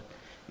 those that,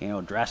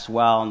 dress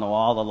well, know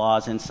all the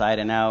laws inside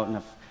and out, and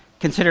have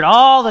considered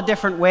all the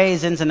different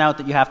ways, ins and out,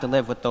 that you have to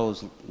live with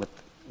those,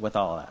 with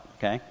all of that,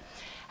 okay?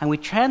 And we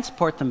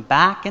transport them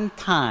back in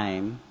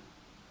time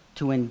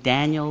to when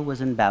Daniel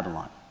was in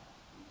Babylon.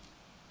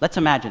 Let's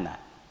imagine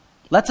that.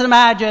 Let's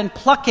imagine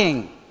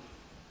plucking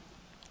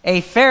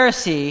a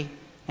Pharisee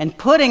and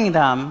putting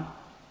them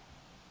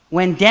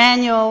when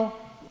Daniel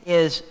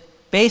has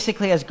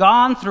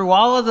gone through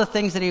all of the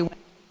things that he went.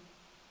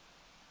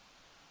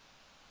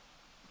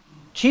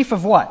 Chief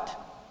of what?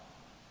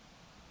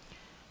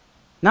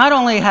 Not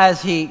only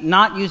has he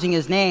not using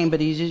his name, but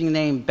he's using the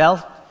name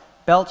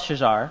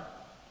Belshazzar,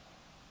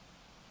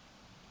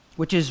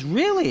 which is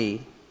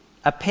really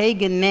a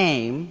pagan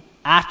name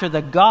after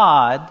the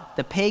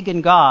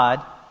pagan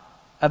god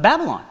of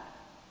Babylon.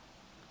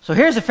 So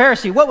here's a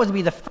Pharisee. What would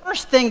be the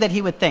first thing that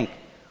he would think?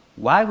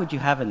 Why would you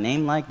have a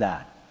name like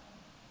that?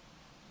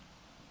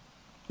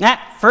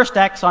 First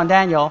X on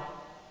Daniel.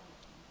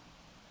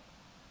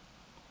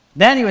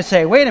 Then he would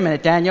say, wait a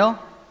minute, Daniel.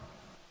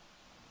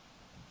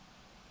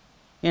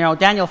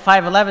 Daniel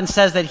 5:11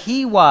 says that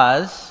he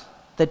was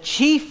the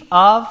chief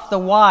of the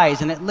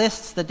wise, and it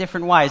lists the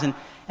different wise.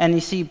 And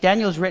you see,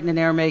 Daniel's written in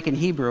Aramaic and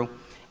Hebrew.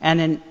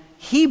 And in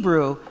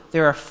Hebrew,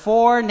 there are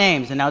 4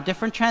 names. And now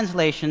different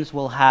translations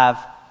will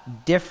have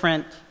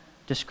different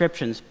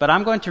descriptions. But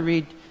I'm going to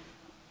read,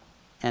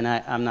 and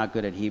I'm not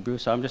good at Hebrew,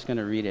 so I'm just going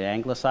to read it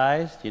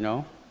anglicized,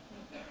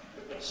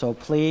 So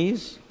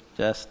please,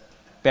 just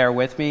bear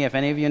with me. If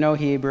any of you know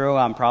Hebrew,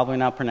 I'm probably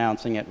not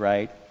pronouncing it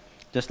right.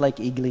 Just like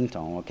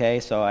Iglington, okay?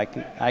 So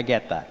I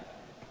get that.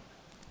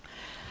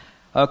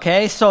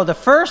 Okay, so the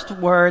first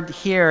word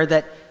here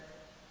that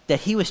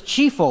he was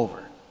chief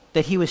over,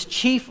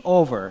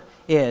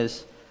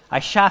 is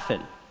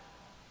Ashaphan.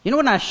 You know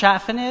what an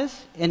Ashaphan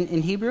is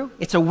in Hebrew?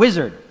 It's a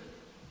wizard.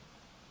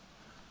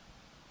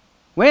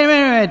 Wait a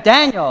minute,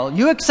 Daniel,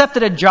 you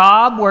accepted a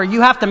job where you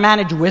have to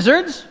manage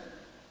wizards?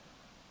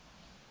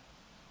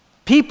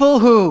 People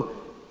who,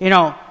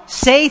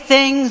 say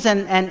things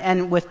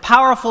and with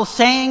powerful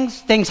sayings,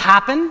 things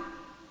happen?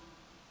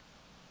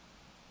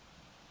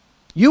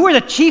 You were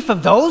the chief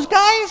of those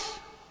guys?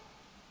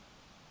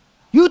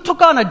 You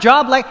took on a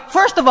job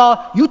first of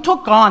all, you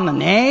took on the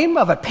name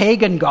of a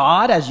pagan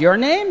god as your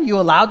name? You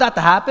allowed that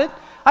to happen?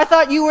 I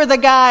thought you were the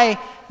guy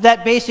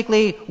that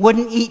basically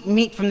wouldn't eat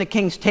meat from the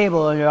king's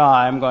table. And,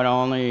 I'm going to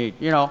only eat,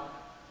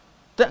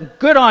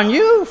 good on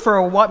you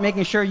for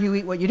making sure you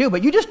eat what you do.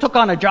 But you just took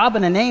on a job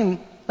and a name.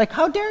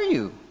 How dare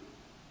you?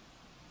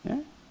 Yeah?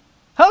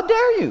 How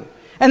dare you?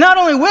 And not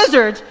only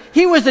wizards,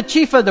 he was the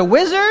chief of the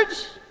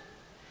wizards.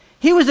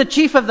 He was the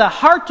chief of the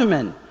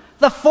Hartumen,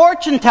 the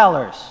fortune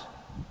tellers.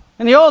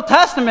 In the Old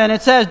Testament,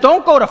 it says,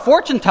 don't go to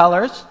fortune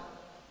tellers.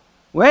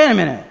 Wait a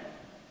minute.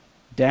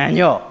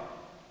 Daniel,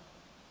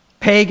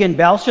 pagan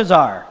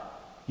Belshazzar,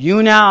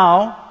 you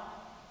now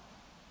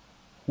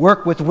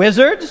work with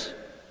wizards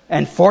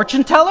and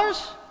fortune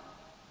tellers?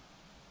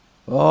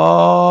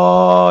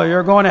 Oh,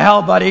 you're going to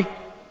hell, buddy.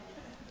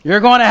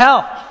 You're going to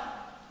hell.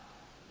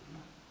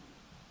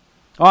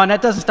 Oh, and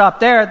that doesn't stop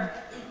there.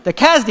 The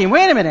Kasdim,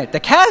 wait a minute. The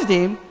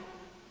Kasdim,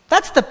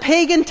 that's the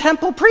pagan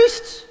temple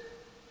priests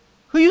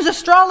who use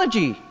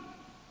astrology.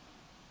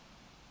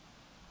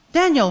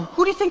 Daniel,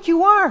 who do you think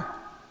you are?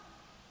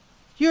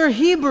 You're a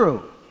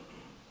Hebrew.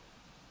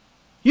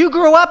 You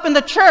grew up in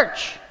the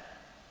church.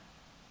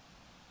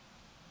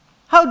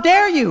 How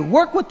dare you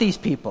work with these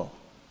people?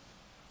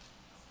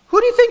 Who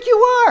do you think you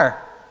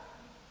are?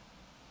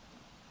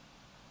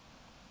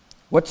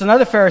 What's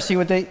another Pharisee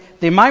with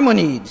the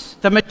Maimonides,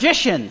 the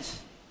magicians,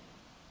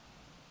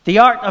 the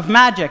art of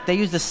magic? They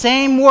use the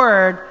same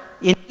word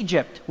in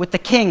Egypt with the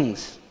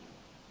kings.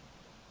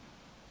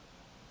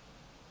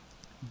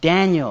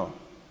 Daniel,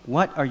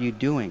 what are you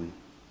doing?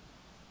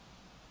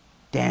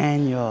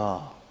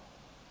 Daniel.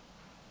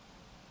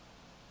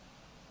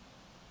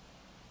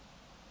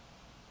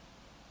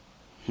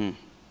 Do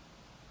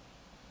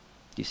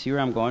you see where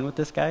I'm going with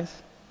this, guys?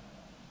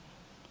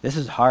 This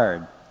is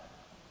hard.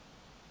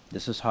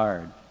 This is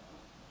hard.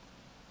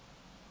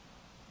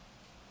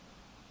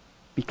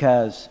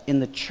 Because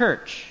in the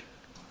church,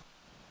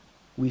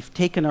 we've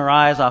taken our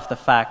eyes off the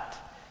fact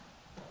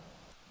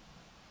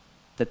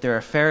that there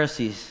are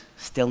Pharisees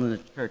still in the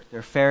church. There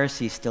are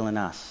Pharisees still in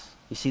us.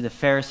 You see, the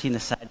Pharisee and the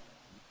Sadducee,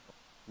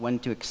 when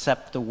to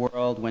accept the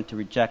world, when to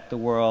reject the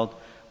world,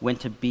 when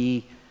to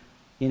be,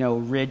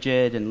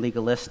 rigid and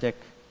legalistic.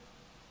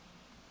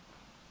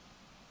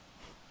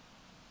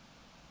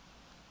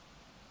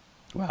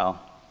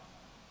 Well,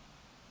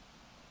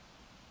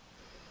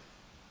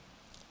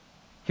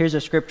 here's a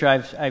scripture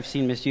I've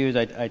seen misused.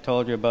 I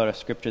told you about a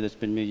scripture that's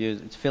been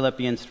misused. It's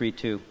Philippians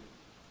 3:2. It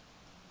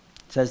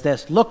says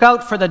this: look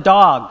out for the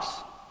dogs.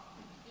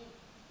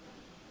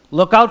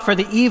 Look out for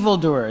the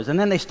evildoers. And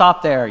then they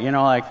stop there,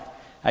 like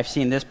I've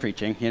seen this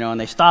preaching, and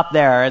they stop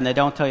there and they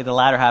don't tell you the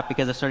latter half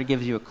because it sort of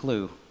gives you a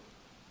clue.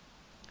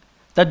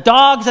 The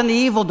dogs and the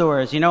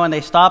evildoers, and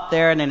they stop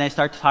there and then they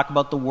start to talk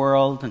about the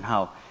world and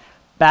how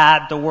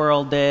bad the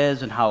world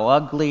is and how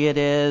ugly it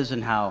is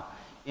and how,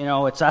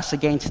 it's us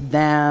against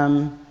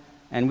them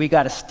and we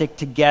got to stick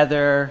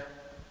together,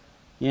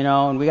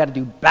 and we got to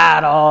do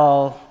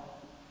battle,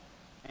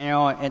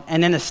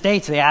 and in the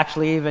States they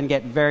actually even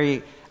get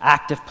very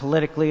active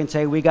politically and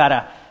say we got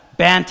to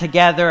band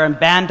together and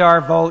band our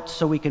votes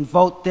so we can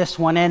vote this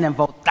one in and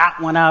vote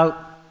that one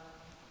out.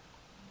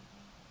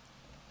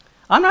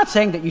 I'm not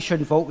saying that you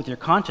shouldn't vote with your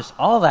conscience.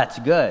 All that's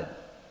good.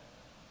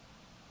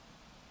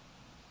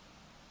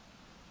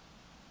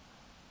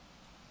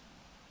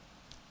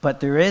 But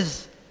there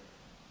is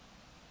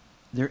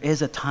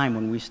a time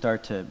when we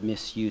start to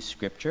misuse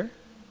Scripture.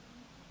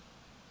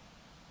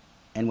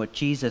 And what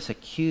Jesus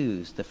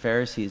accused the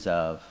Pharisees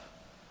of,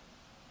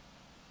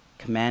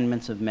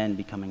 commandments of men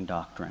becoming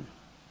doctrine.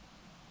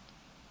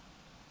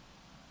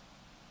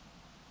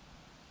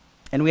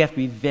 And we have to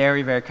be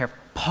very, very careful.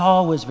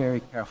 Paul was very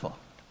careful.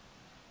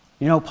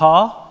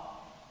 Paul?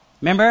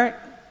 Remember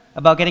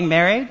about getting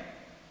married?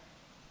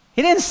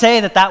 He didn't say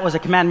that was a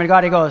commandment of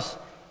God. He goes,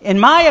 in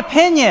my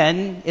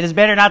opinion, it is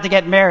better not to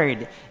get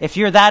married if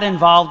you're that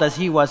involved as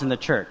he was in the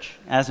church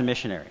as a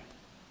missionary.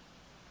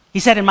 He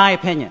said, in my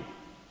opinion.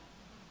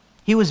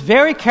 He was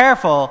very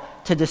careful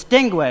to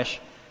distinguish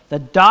the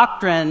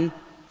doctrine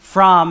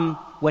from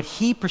what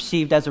he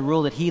perceived as a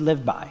rule that he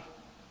lived by.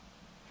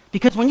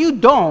 Because when you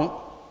don't,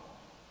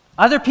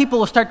 other people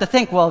will start to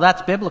think, well,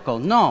 that's biblical.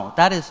 No,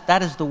 that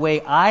is the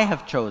way I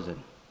have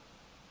chosen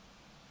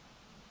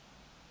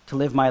to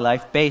live my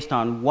life based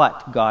on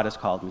what God has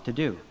called me to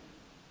do.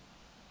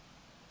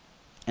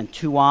 And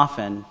too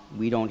often,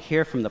 we don't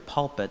hear from the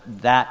pulpit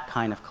that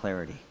kind of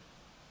clarity.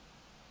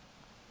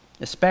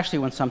 Especially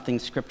when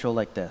something's scriptural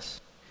like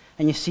this.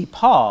 And you see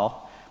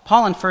Paul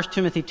in 1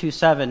 Timothy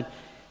 2:7,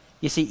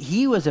 you see,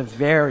 he was a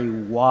very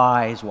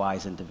wise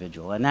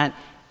individual. And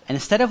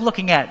instead of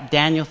looking at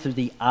Daniel through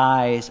the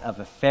eyes of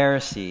a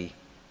Pharisee,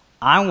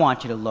 I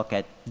want you to look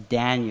at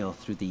Daniel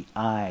through the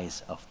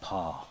eyes of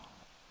Paul.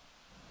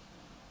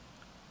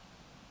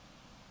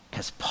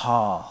 Because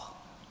Paul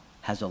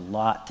has a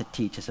lot to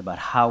teach us about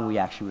how we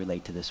actually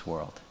relate to this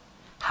world,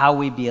 how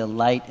we be a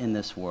light in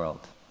this world.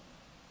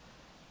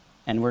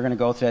 And we're going to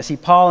go through that. See,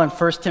 Paul in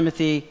 1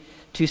 Timothy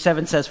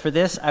 2:7 says, for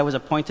this I was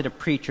appointed a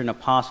preacher, an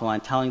apostle,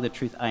 and telling the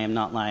truth I am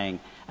not lying,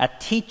 a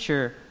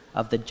teacher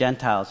of the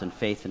Gentiles in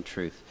faith and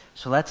truth.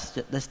 So let's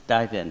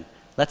dive in.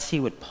 Let's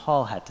see what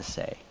Paul had to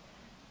say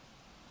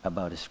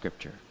about his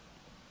scripture.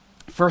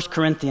 1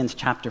 Corinthians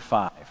chapter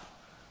 5.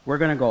 We're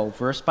going to go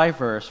verse by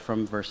verse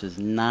from verses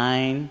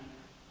 9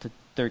 to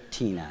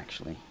 13,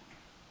 actually.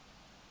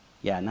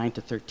 Yeah, 9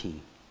 to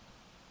 13.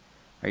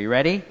 Are you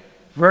ready?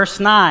 Verse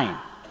 9.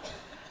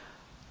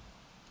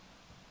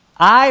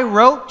 I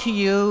wrote to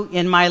you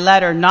in my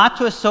letter not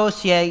to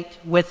associate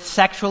with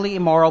sexually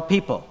immoral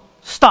people.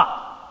 Stop.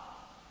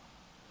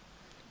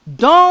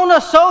 Don't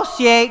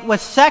associate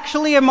with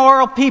sexually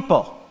immoral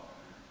people.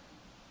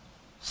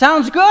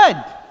 Sounds good.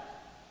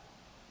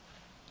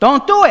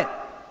 Don't do it.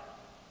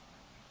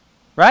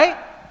 Right?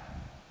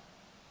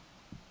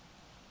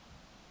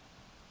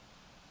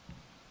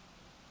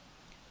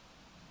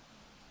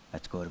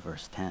 Let's go to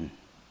verse 10.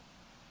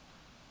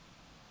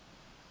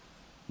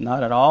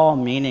 Not at all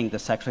meaning the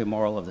sexually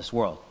immoral of this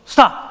world.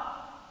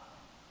 Stop.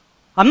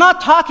 I'm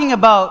not talking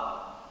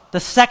about the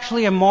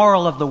sexually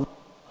immoral of the world.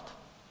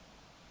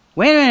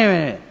 Wait a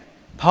minute.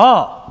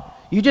 Paul,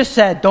 you just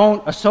said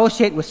don't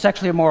associate with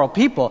sexually immoral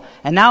people.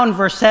 And now in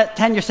verse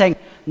 10 you're saying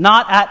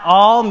not at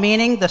all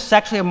meaning the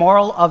sexually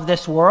immoral of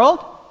this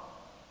world?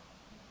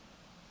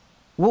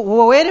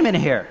 Wait a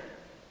minute here.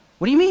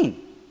 What do you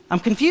mean? I'm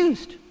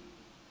confused.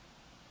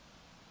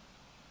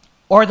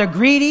 or the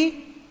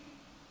greedy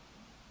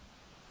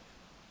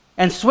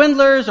and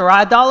swindlers or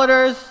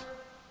idolaters,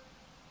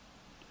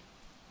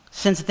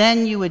 since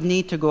then you would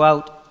need to go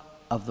out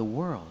of the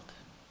world.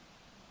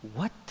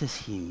 What does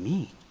he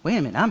mean? Wait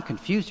a minute, I'm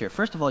confused here.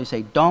 First of all, you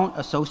say, don't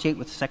associate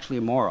with sexually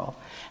immoral.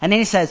 And then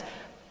he says,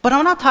 but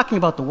I'm not talking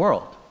about the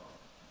world.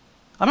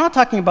 I'm not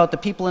talking about the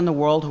people in the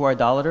world who are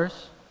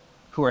idolaters,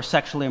 who are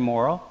sexually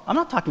immoral. I'm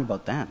not talking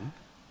about them.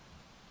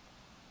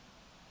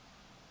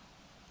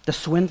 The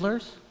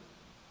swindlers.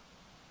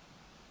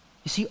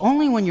 You see,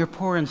 only when you're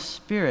poor in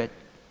spirit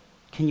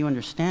can you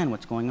understand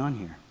what's going on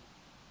here.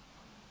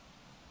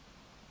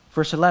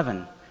 Verse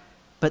 11,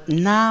 but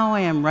now I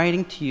am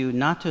writing to you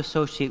not to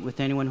associate with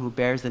anyone who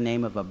bears the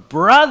name of a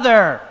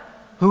brother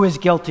who is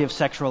guilty of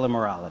sexual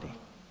immorality.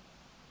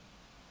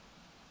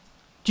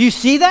 Do you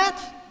see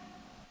that?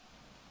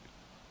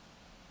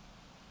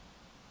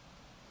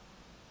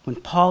 When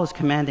Paul is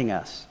commanding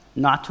us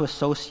not to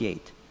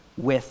associate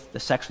with the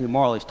sexually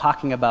immoral, he's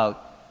talking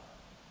about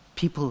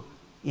people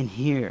in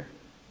here.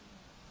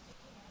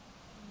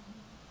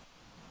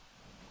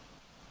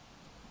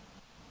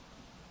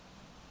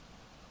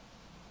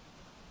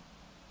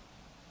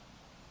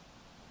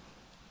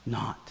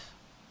 Not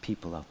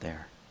people out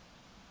there.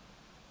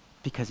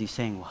 Because he's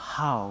saying, well,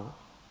 how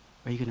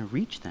are you going to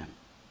reach them?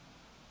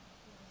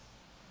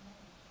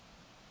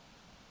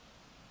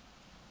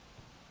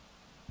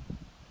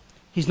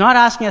 He's not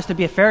asking us to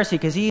be a Pharisee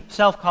because he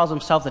himself calls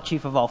himself the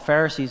chief of all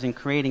Pharisees in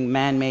creating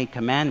man-made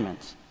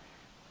commandments.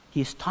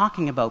 He's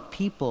talking about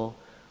people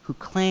who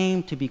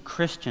claim to be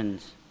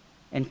Christians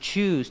and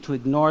choose to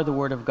ignore the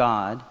Word of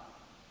God,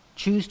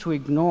 choose to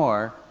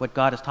ignore what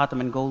God has taught them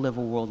and go live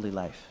a worldly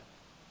life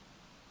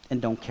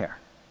and don't care.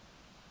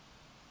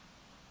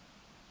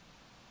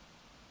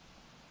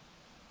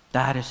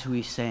 That is who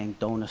he's saying,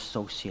 don't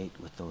associate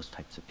with those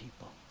types of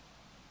people.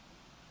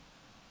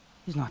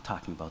 He's not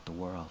talking about the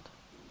world.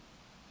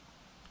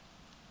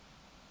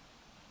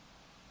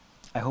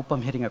 I hope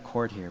I'm hitting a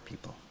chord here,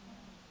 people.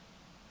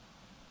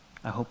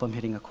 I hope I'm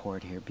hitting a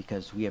chord here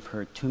because we have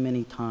heard too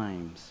many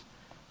times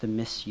the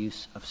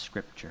misuse of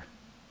Scripture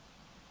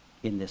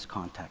in this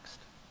context.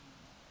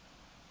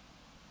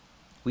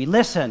 We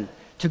listen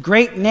to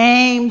great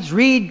names,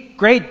 read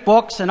great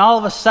books, and all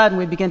of a sudden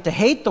we begin to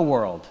hate the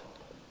world.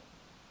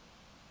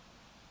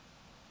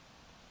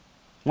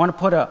 We want to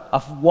put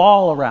a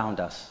wall around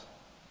us.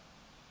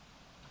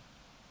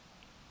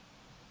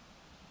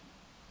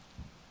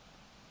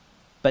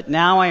 But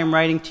now I am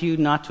writing to you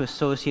not to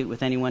associate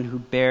with anyone who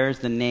bears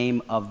the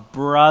name of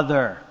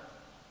brother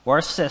or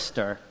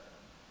sister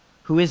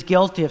who is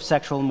guilty of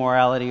sexual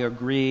immorality or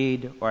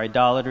greed or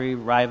idolatry,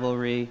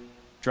 rivalry,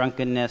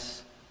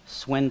 drunkenness,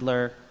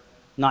 swindler,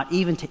 not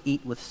even to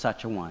eat with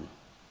such a one.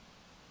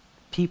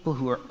 People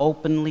who are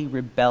openly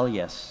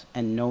rebellious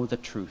and know the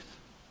truth.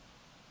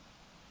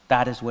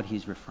 That is what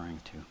he's referring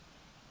to.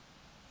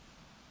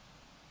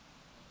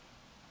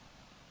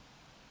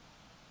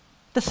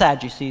 The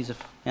Sadducees,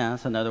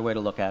 that's another way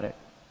to look at it.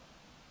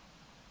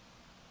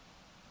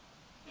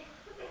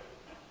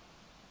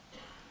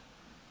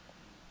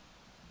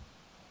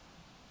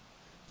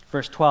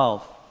 Verse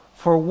 12,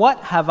 for what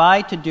have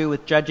I to do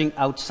with judging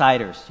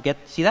outsiders?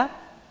 See that?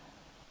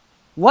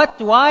 What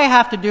do I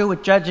have to do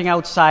with judging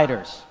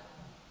outsiders?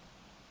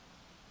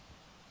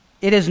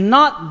 It is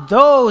not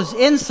those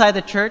inside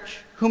the church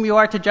whom you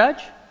are to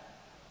judge.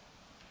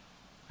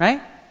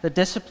 Right? The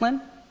discipline.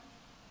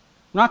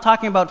 We're not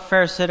talking about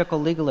pharisaical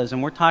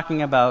legalism. We're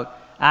talking about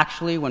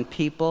actually when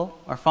people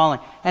are falling.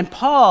 And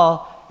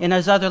Paul, in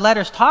his other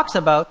letters, talks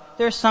about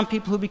there's some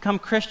people who become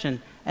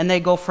Christian and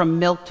they go from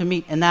milk to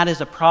meat, and that is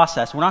a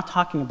process. We're not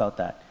talking about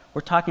that.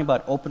 We're talking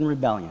about open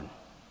rebellion.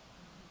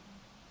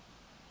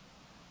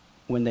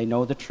 When they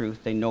know the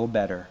truth, they know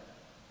better.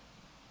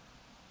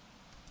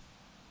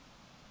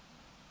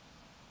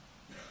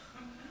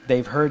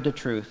 They've heard the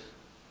truth,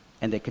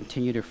 and they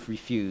continue to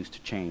refuse to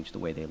change the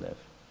way they live.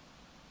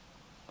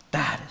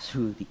 That is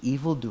who the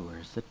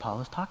evildoers that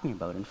Paul is talking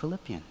about in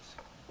Philippians.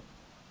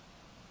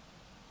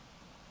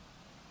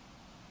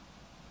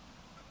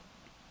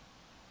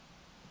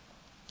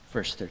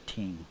 Verse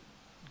 13,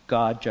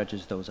 God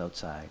judges those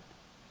outside.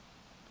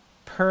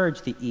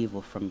 Purge the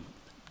evil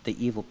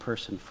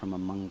person from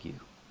among you.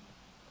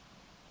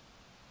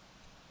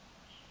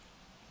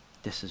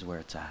 This is where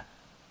it's at.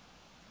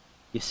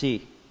 You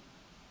see,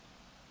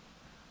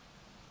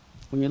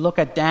 when you look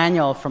at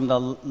Daniel from the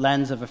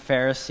lens of a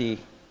Pharisee,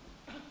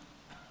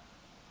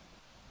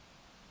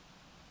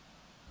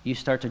 you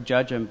start to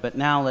judge him, but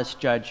now let's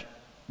judge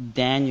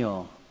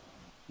Daniel,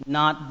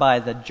 not by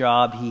the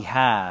job he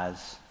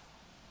has,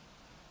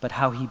 but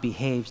how he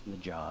behaves in the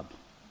job.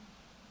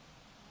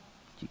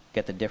 Do you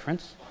get the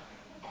difference?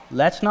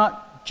 Let's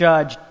not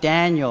judge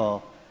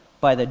Daniel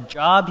by the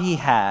job he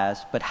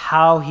has, but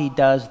how he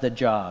does the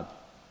job.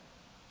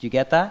 Do you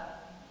get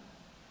that?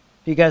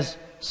 Because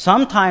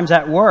sometimes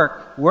at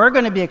work, we're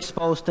going to be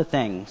exposed to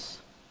things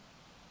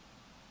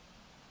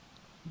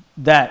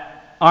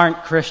that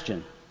aren't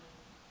Christian.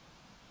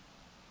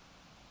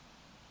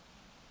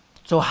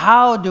 So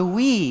how do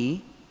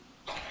we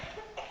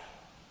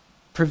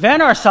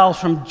prevent ourselves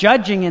from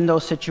judging in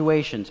those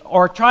situations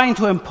or trying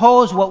to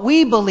impose what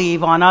we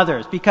believe on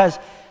others, because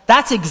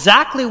that's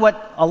exactly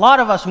what a lot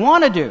of us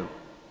want to do,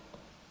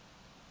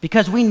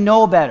 because we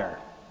know better.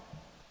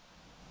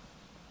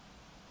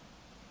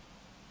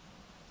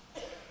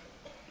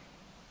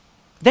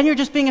 Then you're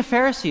just being a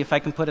Pharisee, if I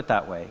can put it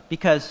that way,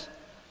 because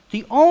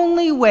the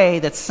only way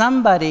that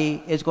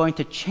somebody is going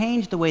to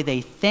change the way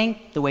they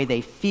think, the way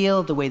they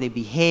feel, the way they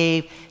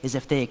behave, is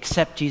if they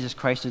accept Jesus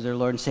Christ as their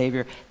Lord and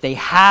Savior. They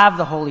have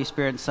the Holy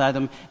Spirit inside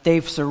them.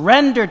 They've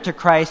surrendered to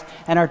Christ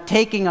and are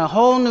taking a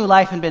whole new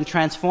life and been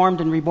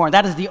transformed and reborn.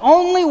 That is the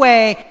only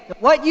way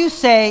that what you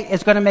say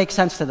is going to make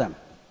sense to them.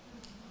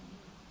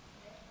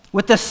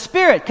 With the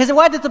Spirit, because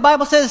what did the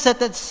Bible say? It said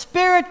that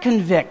Spirit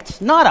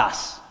convicts, not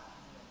us.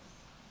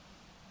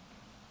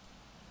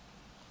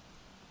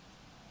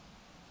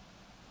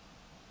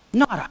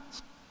 Not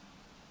us.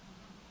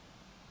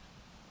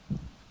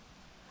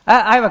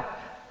 I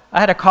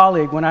had a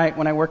colleague when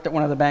I worked at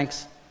one of the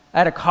banks. I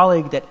had a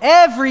colleague that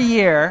every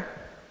year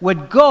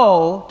would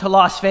go to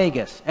Las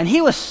Vegas, and he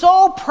was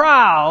so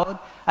proud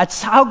at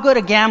how good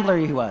a gambler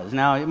he was.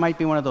 Now, it might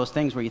be one of those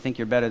things where you think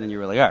you're better than you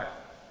really are.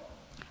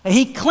 And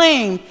he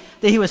claimed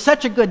that he was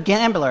such a good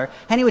gambler,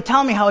 and he would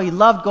tell me how he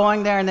loved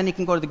going there, and then he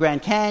can go to the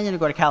Grand Canyon or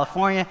go to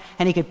California,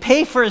 and he could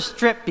pay for his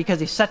trip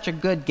because he's such a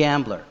good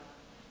gambler.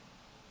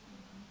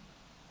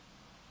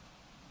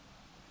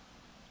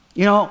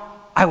 You know,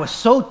 I was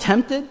so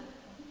tempted.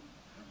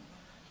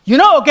 You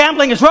know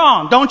gambling is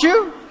wrong, don't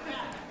you?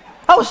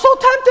 I was so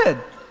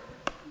tempted.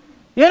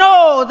 You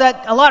know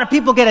that a lot of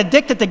people get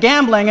addicted to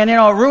gambling and, it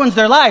ruins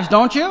their lives,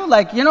 don't you?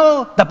 Like,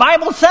 the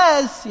Bible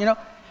says,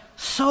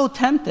 so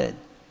tempted.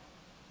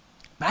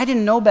 But I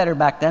didn't know better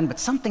back then, but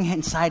something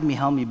inside me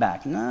held me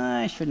back. No,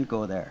 I shouldn't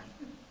go there.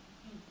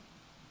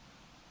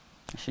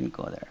 I shouldn't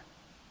go there.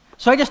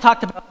 So I just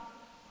talked about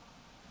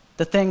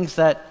the things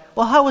that,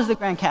 well, how was the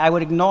Grand Canyon? I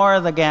would ignore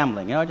the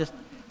gambling,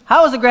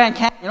 how was the Grand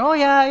Canyon? Oh,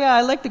 yeah,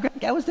 I like the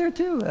Grand Canyon. I was there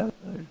too.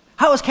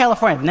 How was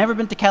California? I've never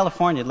been to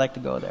California. I'd like to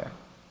go there.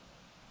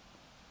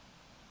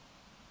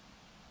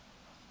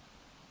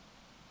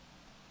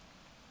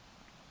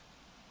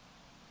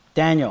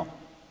 Daniel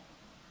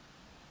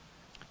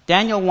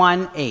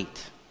 1:8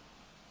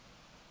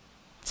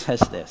 says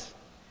this.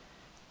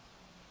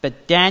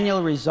 But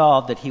Daniel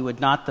resolved that he would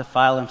not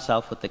defile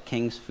himself with the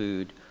king's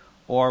food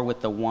or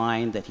with the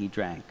wine that he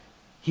drank.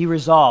 He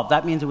resolved.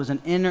 That means it was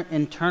an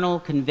internal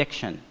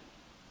conviction.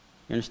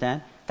 You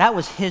understand? That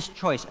was his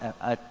choice,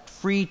 a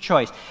free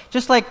choice.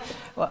 Just like,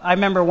 I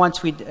remember once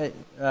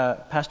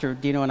Pastor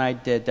Dino and I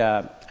did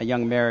a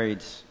Young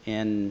Marrieds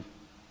in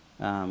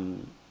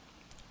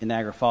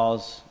Niagara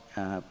Falls.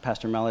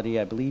 Pastor Melody,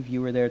 I believe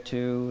you were there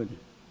too, and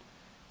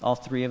all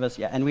three of us.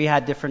 Yeah, and we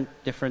had different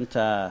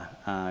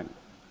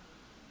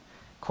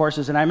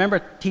courses. And I remember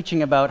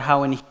teaching about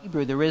how in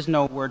Hebrew there is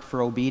no word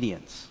for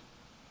obedience.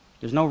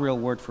 There's no real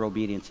word for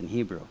obedience in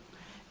Hebrew.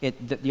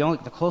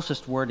 The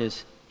closest word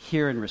is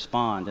hear and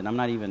respond, and I'm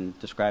not even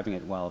describing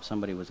it well if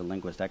somebody was a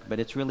linguist, but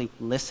it's really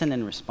listen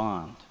and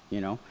respond,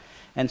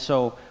 And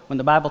so when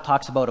the Bible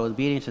talks about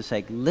obedience, it's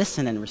like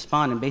listen and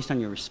respond, and based on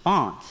your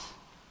response,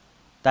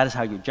 that is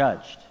how you're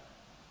judged,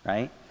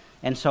 right?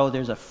 And so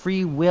there's a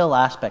free will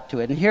aspect to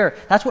it. And here,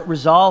 that's what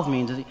resolve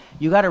means. Is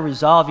you got to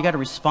resolve, you got to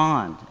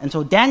respond. And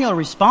so Daniel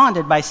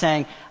responded by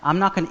saying, I'm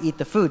not going to eat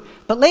the food.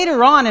 But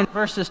later on in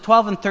verses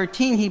 12 and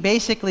 13, he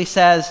basically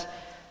says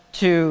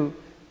to,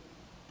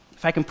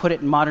 if I can put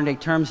it in modern day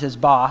terms, his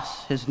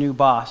boss, his new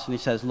boss, and he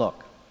says,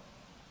 look,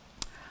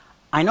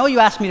 I know you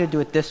asked me to do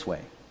it this way,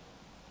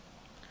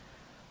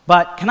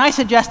 but can I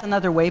suggest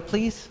another way,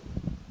 please?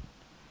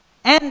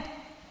 And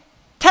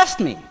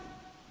test me.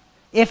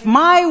 If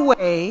my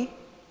way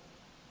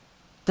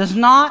does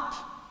not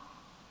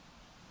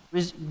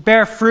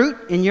bear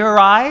fruit in your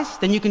eyes,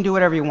 then you can do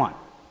whatever you want.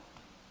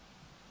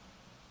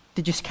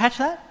 Did you catch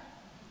that?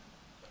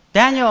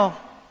 Daniel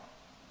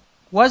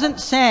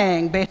wasn't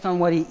saying, based on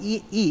what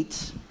he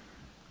eats,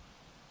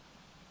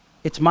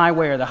 it's my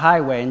way or the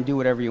highway and do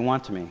whatever you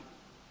want to me.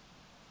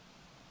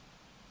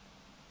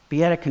 But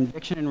he had a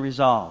conviction and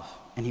resolve,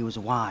 and he was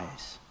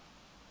wise.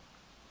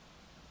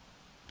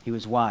 He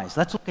was wise.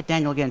 Let's look at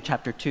Daniel again,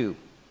 chapter 2.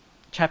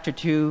 Chapter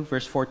 2,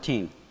 verse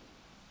 14.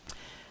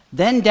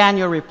 Then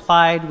Daniel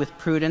replied with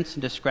prudence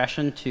and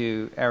discretion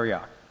to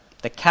Arioch,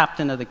 the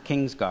captain of the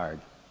king's guard,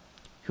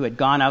 who had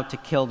gone out to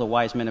kill the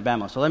wise men of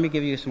Babylon. So let me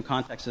give you some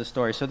context of the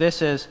story. So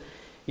this is,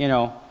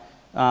 the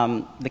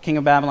king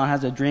of Babylon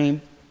has a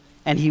dream,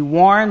 and he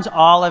warns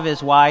all of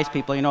his wise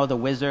people, the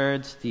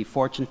wizards, the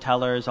fortune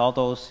tellers, all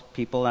those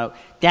people. Now,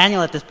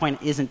 Daniel at this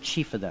point isn't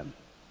chief of them.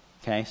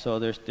 Okay, so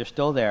they're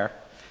still there.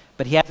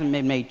 But he hasn't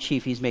been made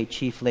chief. He's made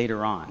chief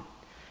later on.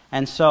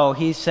 And so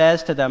he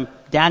says to them,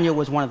 Daniel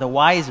was one of the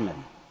wise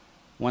men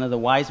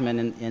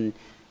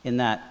in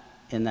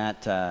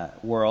that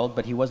world,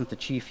 but he wasn't the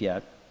chief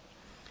yet.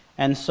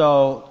 And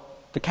so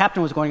the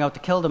captain was going out to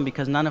kill them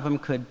because none of them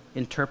could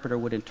interpret or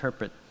would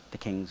interpret the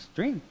king's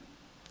dream.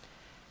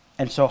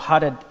 And so how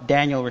did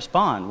Daniel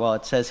respond? Well,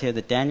 it says here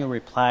that Daniel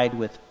replied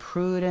with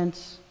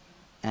prudence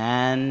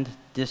and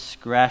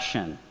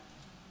discretion.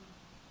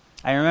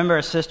 I remember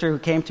a sister who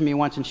came to me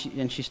once,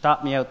 and she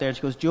stopped me out there, and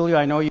she goes, Julio,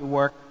 I know you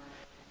work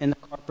in the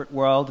corporate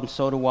world, and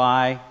so do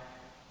I.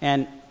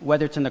 And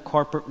whether it's in the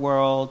corporate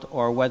world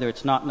or whether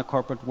it's not in the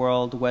corporate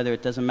world, whether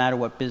it doesn't matter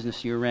what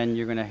business you're in,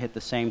 you're going to hit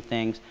the same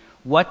things.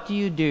 What do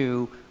you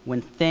do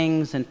when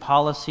things and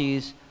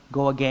policies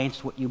go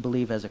against what you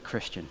believe as a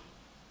Christian?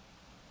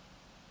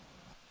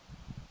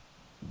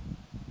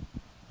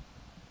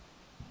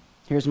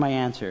 Here's my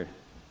answer.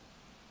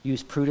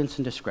 Use prudence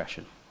and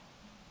discretion.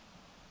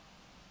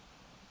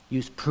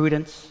 Use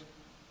prudence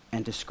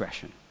and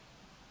discretion.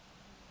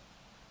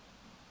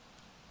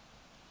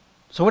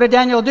 So what did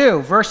Daniel do?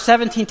 Verse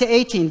 17 to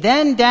 18.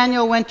 Then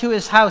Daniel went to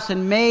his house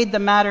and made the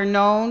matter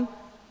known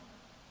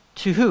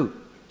to who?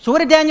 So what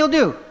did Daniel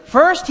do?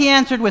 First, he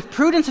answered with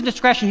prudence and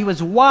discretion. He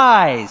was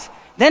wise.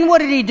 Then what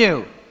did he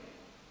do?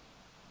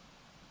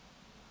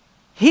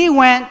 He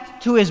went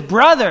to his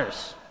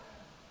brothers.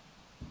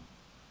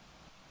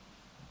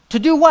 To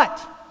do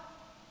what?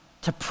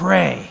 To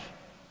pray.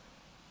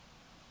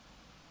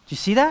 Do you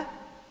see that?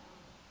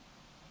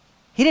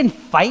 He didn't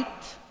fight.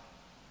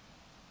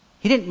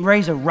 He didn't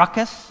raise a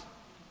ruckus.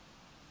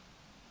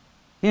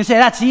 He didn't say,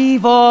 that's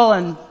evil,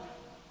 and,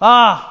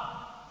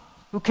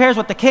 who cares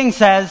what the king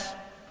says?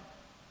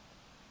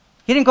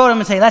 He didn't go to them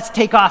and say, let's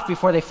take off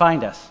before they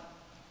find us.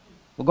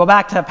 We'll go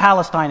back to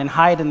Palestine and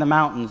hide in the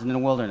mountains and in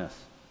the wilderness.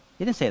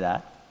 He didn't say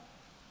that.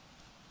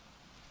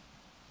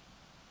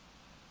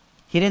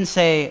 He didn't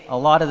say a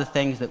lot of the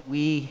things that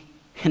we,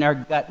 in our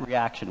gut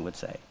reaction, would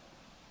say.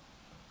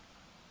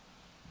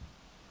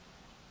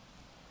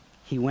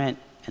 He went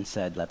and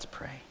said, let's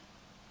pray.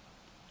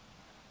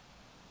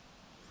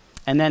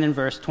 And then in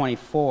verse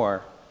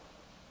 24,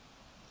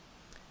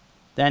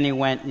 then he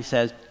went and he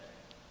says,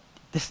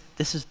 this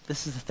is the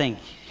thing.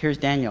 Here's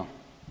Daniel.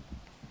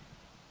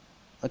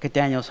 Look at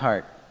Daniel's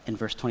heart in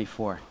verse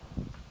 24.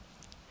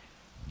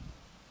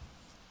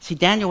 See,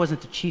 Daniel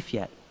wasn't the chief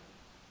yet.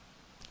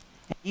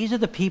 And these are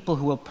the people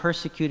who will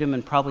persecute him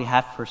and probably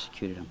have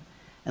persecuted him.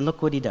 And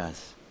look what he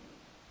does.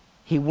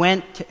 He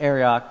went to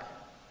Arioch,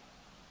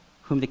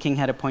 whom the king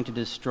had appointed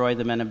to destroy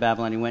the men of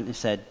Babylon. He went and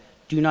said,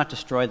 do not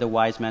destroy the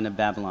wise men of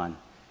Babylon.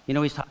 You know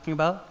what he's talking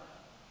about?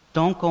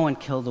 Don't go and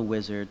kill the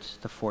wizards,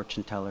 the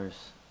fortune tellers.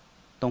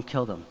 Don't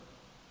kill them.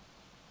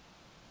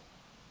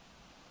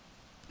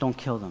 Don't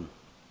kill them.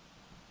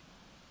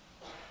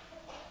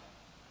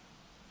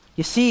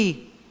 You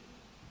see,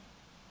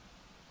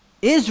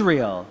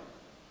 Israel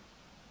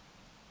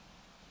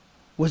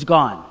was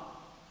gone.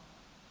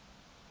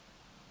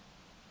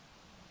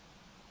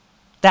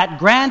 That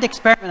grand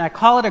experiment, I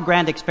call it a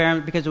grand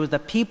experiment because it was the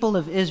people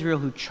of Israel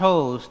who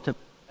chose to be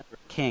under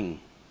a king.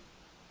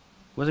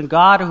 It wasn't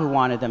God who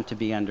wanted them to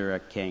be under a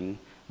king.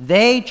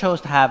 They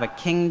chose to have a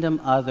kingdom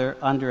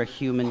under a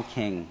human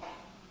king.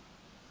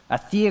 A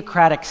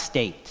theocratic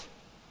state.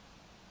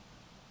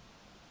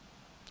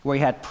 Where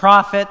you had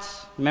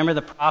prophets, remember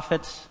the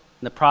prophets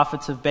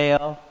of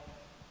Baal,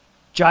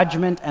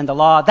 judgment and the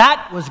law,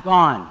 that was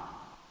gone.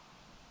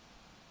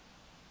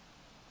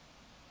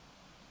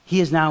 He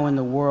is now in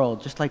the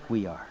world just like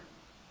we are.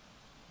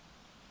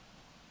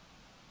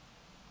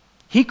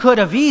 He could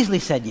have easily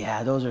said,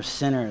 yeah, those are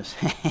sinners.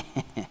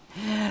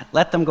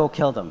 Let them go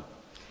kill them.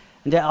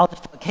 And I'll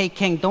just, hey,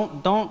 king,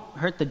 don't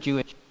hurt the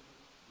Jewish,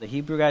 the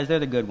Hebrew guys, they're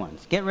the good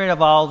ones. Get rid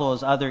of all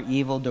those other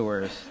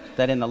evildoers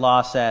that in the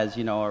law says,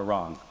 are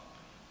wrong.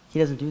 He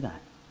doesn't do that.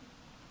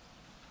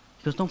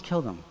 He goes, don't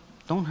kill them.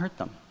 Don't hurt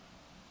them.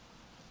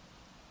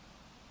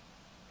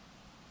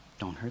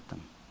 Don't hurt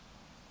them.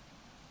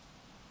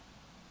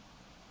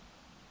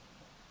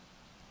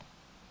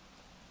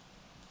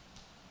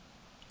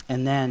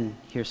 And then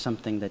here's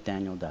something that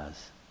Daniel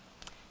does.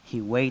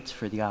 He waits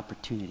for the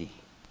opportunity.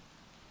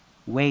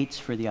 Waits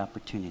for the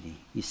opportunity.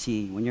 You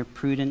see, when you're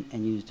prudent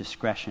and use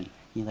discretion,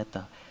 you let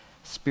the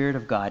Spirit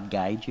of God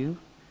guide you,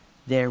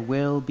 there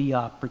will be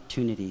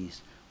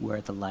opportunities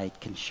where the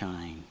light can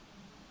shine.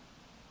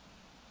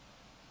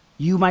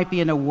 You might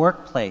be in a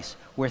workplace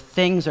where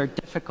things are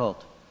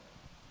difficult,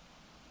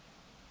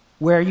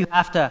 where you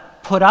have to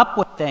put up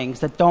with things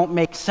that don't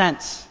make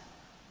sense,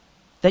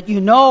 that you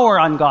know are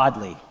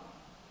ungodly,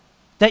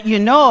 that you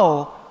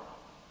know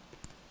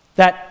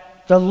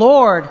that the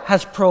Lord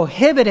has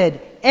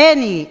prohibited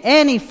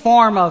any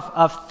form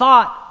of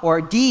thought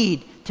or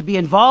deed to be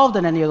involved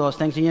in any of those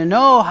things, and you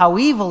know how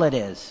evil it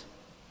is.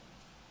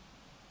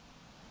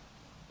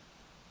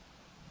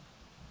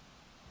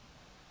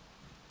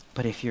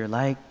 But if you're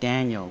like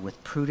Daniel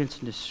with prudence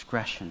and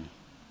discretion,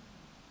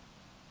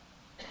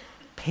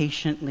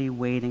 patiently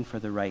waiting for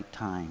the right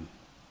time.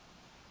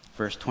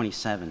 Verse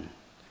 27.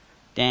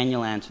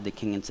 Daniel answered the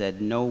king and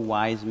said, no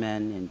wise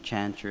men,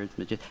 enchanters,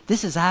 magicians.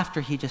 This is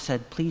after he just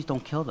said, please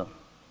don't kill them.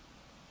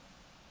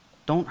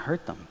 Don't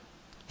hurt them.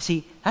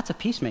 See, that's a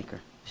peacemaker.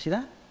 You see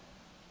that?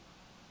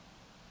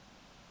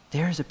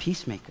 There's a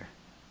peacemaker.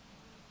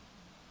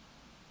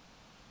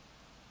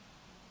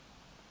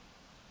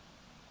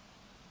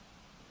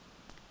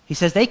 He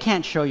says, they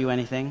can't show you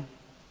anything.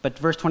 But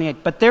verse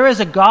 28, but there is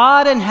a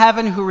God in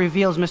heaven who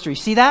reveals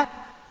mysteries. See that?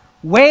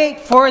 Wait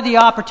for the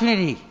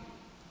opportunity.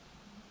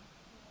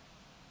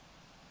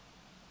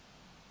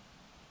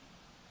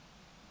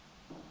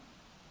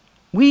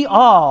 We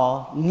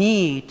all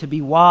need to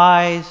be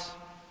wise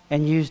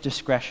and use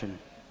discretion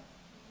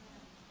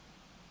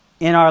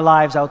in our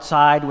lives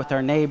outside with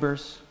our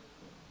neighbors.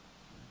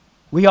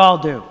 We all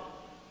do.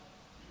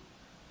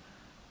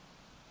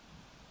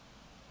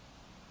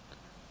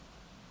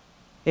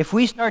 If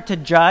we start to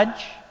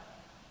judge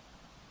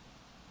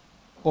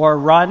or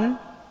run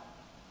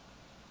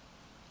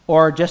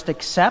or just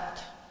accept,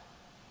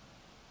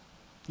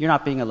 you're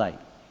not being a light.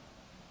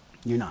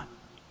 You're not.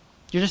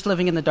 You're just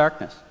living in the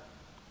darkness.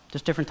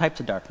 There's different types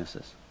of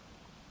darknesses.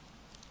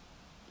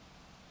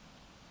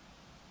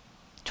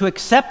 To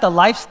accept a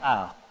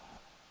lifestyle,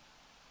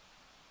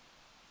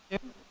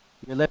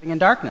 you're living in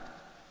darkness.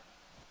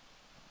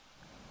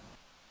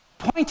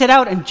 Point it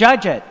out and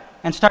judge it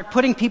and start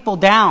putting people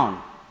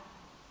down,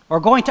 or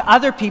going to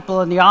other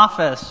people in the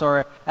office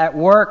or at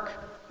work,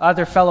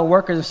 other fellow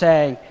workers, and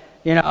saying,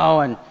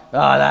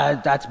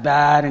 that's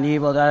bad and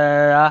evil,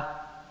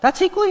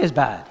 That's equally as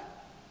bad.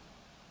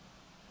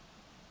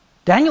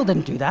 Daniel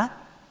didn't do that.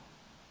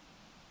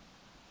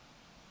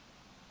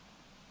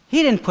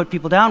 He didn't put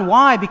people down.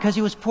 Why? Because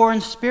he was poor in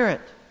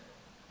spirit,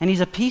 and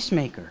he's a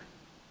peacemaker.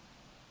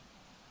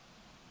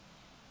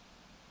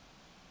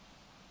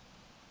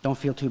 Don't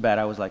feel too bad.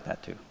 I was like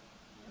that too.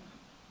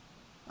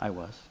 I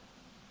was.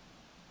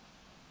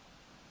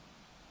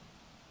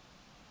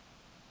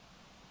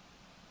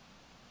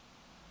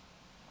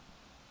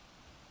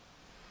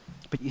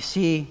 But you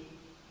see,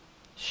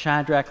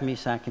 Shadrach,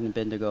 Meshach, and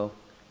Abednego,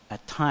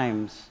 at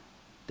times,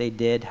 they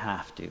did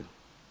have to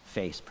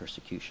face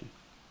persecution.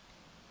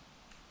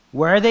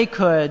 Where they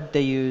could,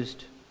 they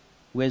used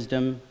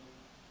wisdom,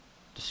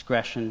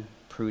 discretion,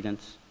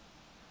 prudence.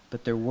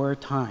 But there were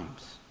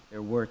times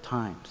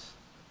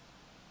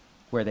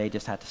where they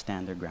just had to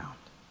stand their ground.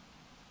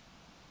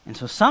 And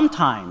so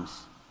sometimes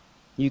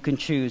you can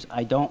choose,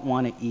 I don't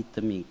want to eat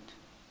the meat.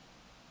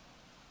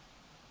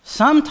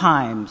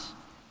 Sometimes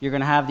you're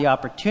going to have the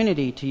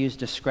opportunity to use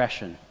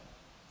discretion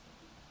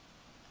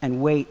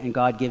and wait, and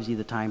God gives you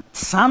the time.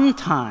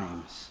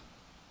 Sometimes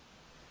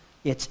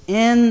it's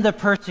in the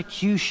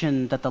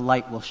persecution that the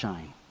light will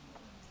shine.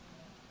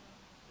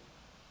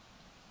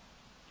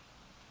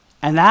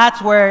 And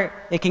that's where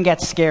it can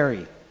get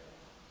scary.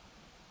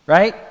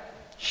 Right?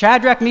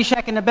 Shadrach,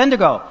 Meshach, and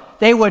Abednego,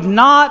 they would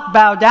not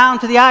bow down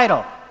to the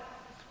idol.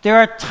 There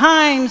are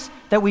times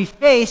that we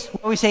face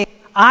where we say,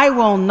 I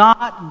will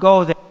not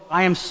go there.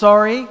 I am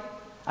sorry.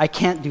 I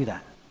can't do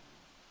that.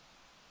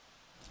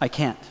 I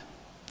can't.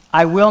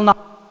 I will not.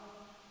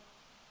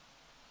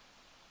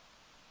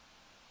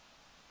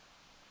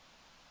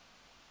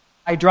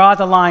 I draw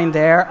the line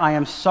there. I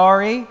am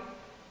sorry.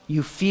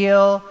 You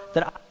feel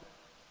that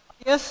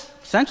yes,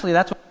 essentially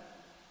that's what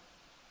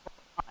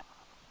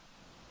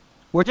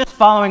we're just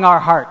following our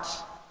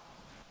hearts.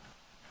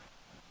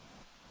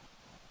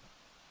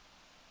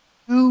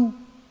 Do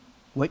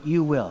what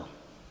you will.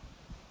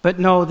 But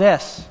know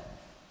this.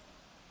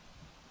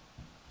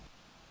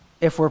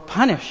 If we're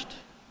punished,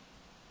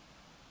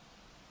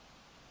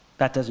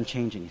 that doesn't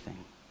change anything.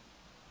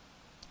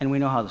 And we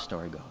know how the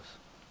story goes.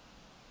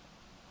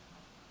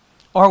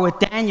 Or with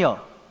Daniel,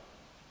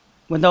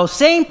 when those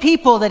same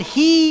people that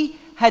he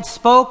had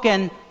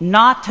spoken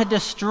not to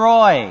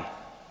destroy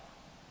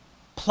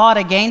plot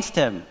against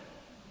him,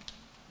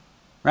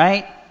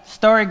 right?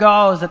 Story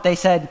goes that they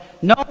said,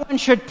 no one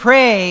should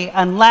pray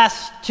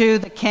unless to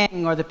the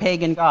king or the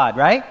pagan god,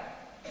 right?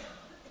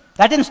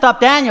 That didn't stop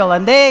Daniel,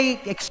 and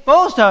they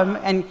exposed him,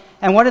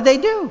 and what did they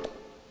do?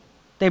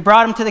 They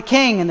brought him to the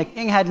king, and the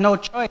king had no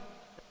choice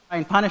to try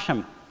and punish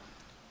him.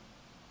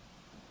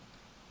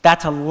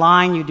 That's a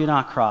line you do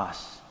not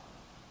cross.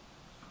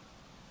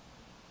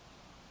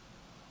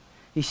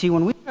 You see,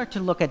 when we start to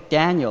look at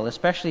Daniel,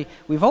 especially,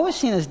 we've always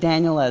seen as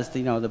Daniel as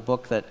the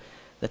book that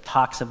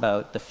talks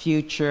about the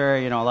future.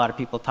 A lot of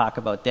people talk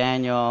about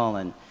Daniel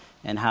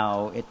and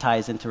how it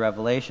ties into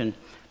Revelation.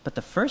 But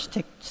the first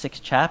 6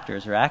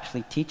 chapters are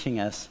actually teaching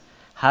us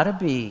how to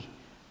be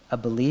a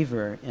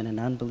believer in an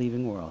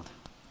unbelieving world.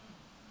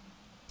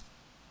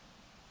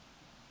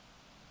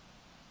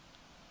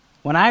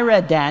 When I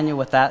read Daniel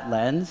with that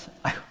lens,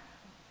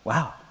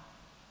 wow.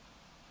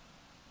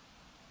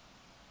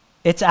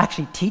 It's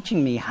actually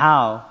teaching me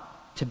how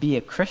to be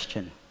a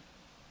Christian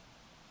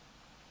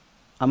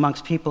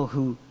amongst people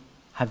who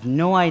have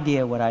no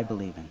idea what I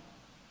believe in.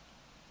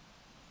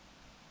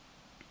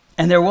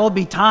 And there will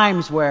be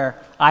times where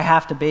I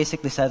have to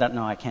basically say that,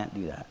 no, I can't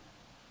do that.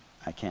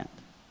 I can't.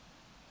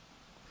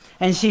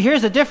 And see,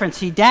 here's the difference.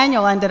 See,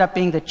 Daniel ended up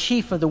being the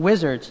chief of the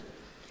wizards.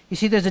 You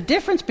see, there's a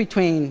difference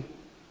between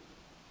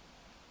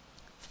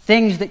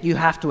things that you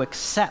have to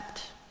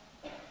accept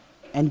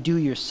and do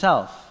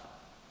yourself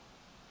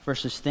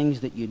versus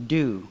things that you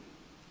do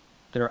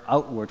that are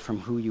outward from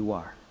who you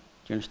are.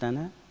 Do you understand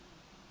that?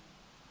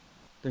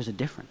 There's a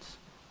difference.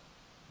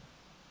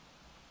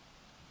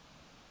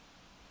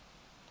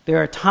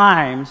 There are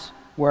times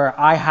where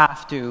I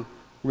have to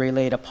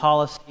relate a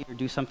policy or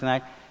do something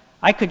like that.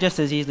 I could just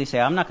as easily say,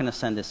 I'm not going to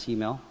send this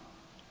email.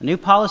 A new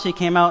policy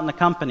came out in the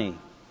company.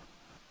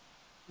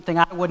 Something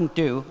I wouldn't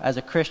do as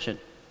a Christian.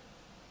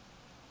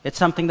 It's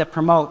something that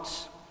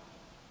promotes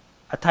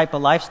a type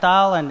of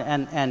lifestyle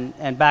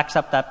and backs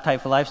up that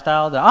type of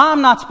lifestyle that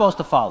I'm not supposed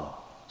to follow.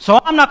 So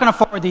I'm not going to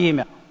forward the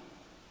email.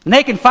 And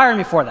they can fire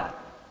me for that.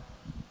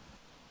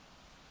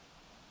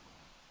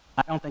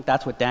 I don't think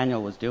that's what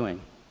Daniel was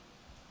doing.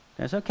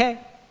 It's okay.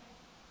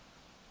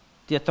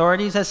 The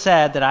authorities have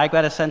said that I've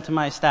got to send to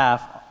my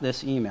staff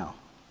this email,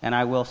 and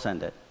I will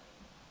send it.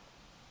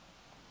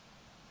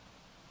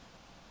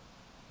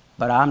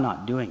 But I'm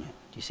not doing it.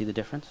 Do you see the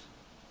difference?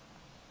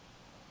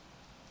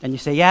 And you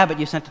say, yeah, but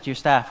you sent it to your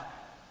staff.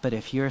 But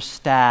if your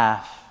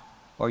staff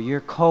or your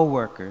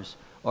coworkers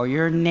or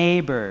your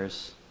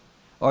neighbors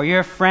or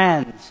your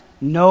friends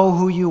know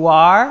who you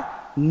are,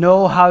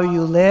 know how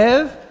you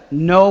live,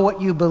 know what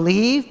you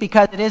believe,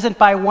 because it isn't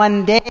by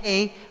one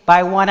day,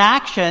 by one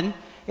action,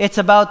 it's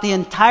about the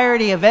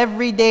entirety of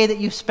every day that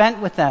you've spent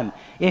with them.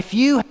 If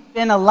you have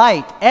been a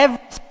light every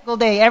single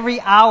day,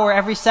 every hour,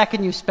 every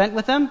second you've spent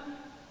with them,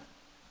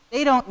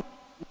 they don't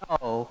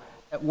know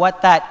that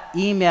what that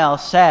email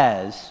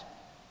says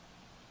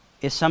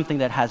is something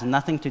that has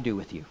nothing to do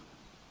with you.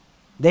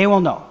 They will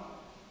know.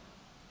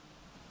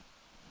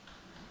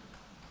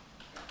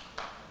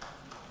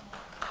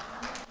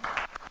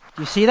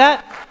 Do you see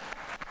that?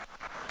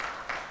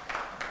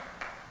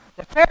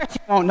 The Pharisees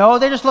won't know.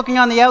 They're just looking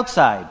on the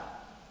outside.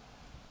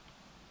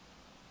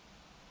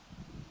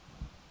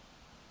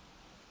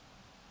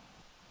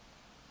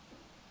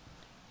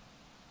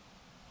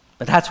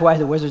 But that's why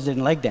the wizards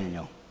didn't like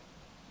Daniel.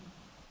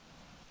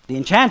 The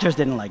enchanters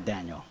didn't like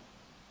Daniel.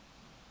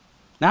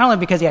 Not only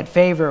because he had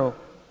favor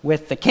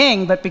with the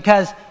king, but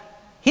because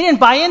he didn't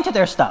buy into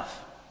their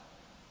stuff.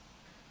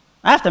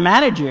 I have to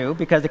manage you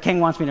because the king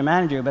wants me to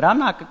manage you, but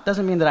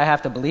doesn't mean that I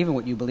have to believe in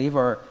what you believe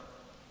or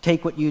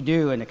take what you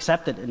do and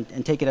accept it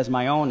and take it as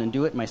my own and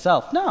do it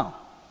myself. No.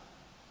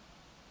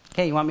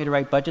 Okay, you want me to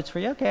write budgets for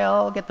you? Okay,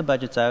 I'll get the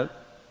budgets out.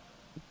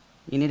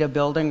 You need a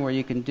building where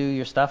you can do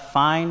your stuff?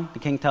 Fine. The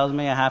king tells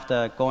me I have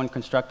to go and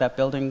construct that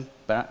building,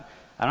 but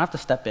I don't have to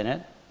step in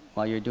it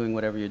while you're doing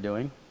whatever you're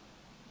doing.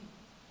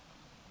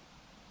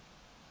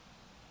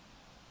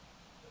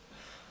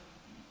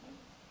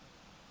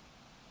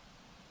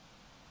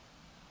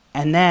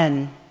 And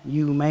then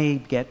you may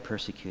get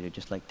persecuted,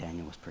 just like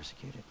Daniel was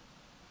persecuted.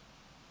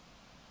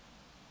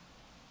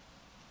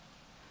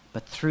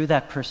 But through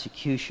that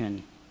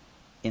persecution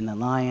in the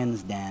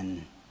lion's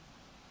den,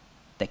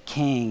 the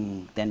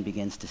king then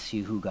begins to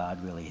see who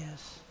God really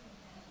is.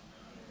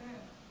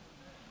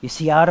 You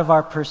see, out of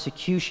our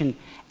persecution,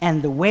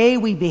 and the way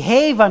we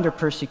behave under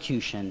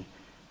persecution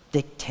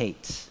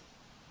dictates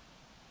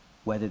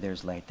whether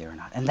there's light there or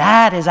not. And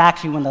that is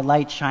actually when the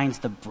light shines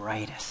the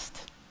brightest.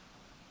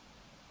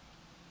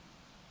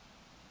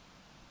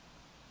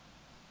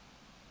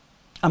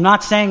 I'm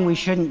not saying we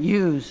shouldn't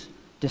use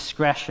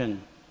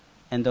discretion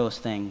and those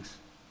things,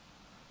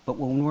 but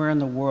when we're in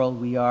the world,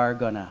 we are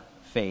going to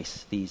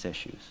face these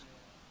issues.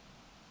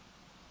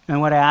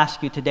 And what I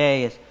ask you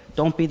today is,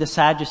 don't be the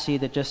Sadducee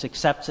that just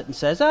accepts it and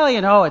says,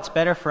 oh, it's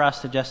better for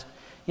us to just,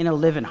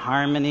 live in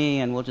harmony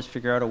and we'll just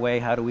figure out a way,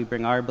 how do we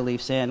bring our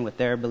beliefs in with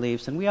their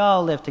beliefs and we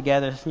all live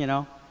together,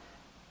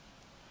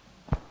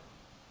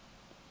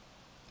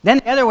 Then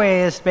the other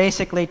way is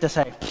basically to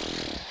say,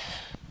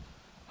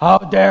 how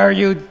dare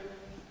you?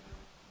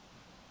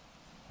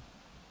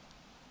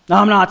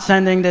 I'm not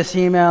sending this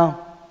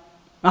email.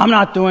 I'm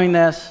not doing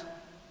this.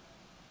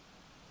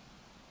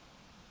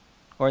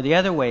 Or the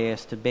other way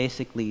is to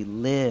basically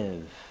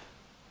live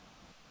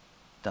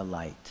the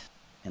light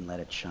and let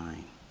it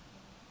shine.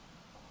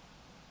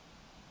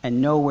 And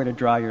know where to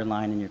draw your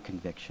line in your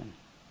conviction.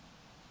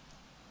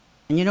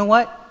 And you know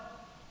what?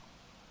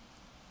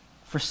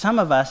 For some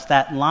of us,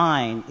 that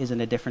line is in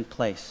a different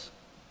place.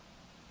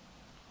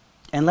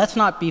 And let's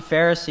not be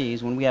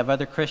Pharisees when we have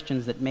other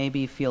Christians that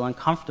maybe feel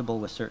uncomfortable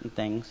with certain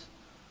things,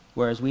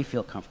 whereas we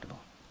feel comfortable,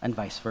 and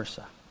vice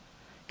versa.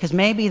 Because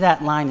maybe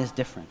that line is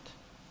different.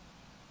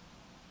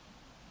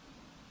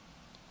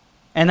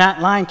 And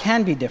that line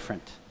can be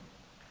different.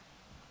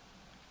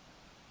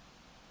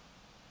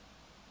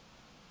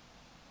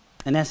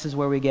 And this is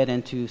where we get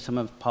into some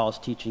of Paul's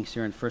teachings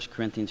here in 1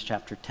 Corinthians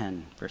chapter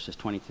 10, verses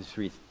 20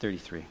 to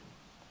 33.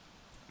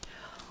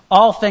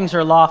 All things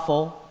are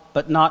lawful,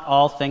 but not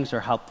all things are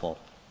helpful.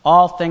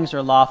 All things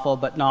are lawful,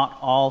 but not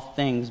all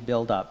things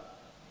build up.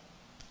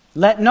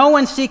 Let no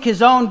one seek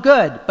his own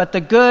good, but the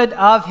good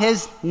of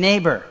his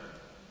neighbor.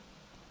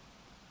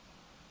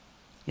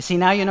 You see,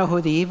 now you know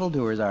who the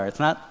evildoers are. It's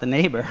not the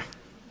neighbor.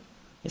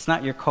 It's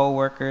not your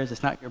coworkers.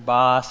 It's not your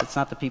boss. It's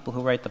not the people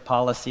who write the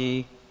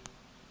policy.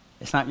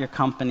 It's not your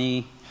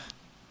company.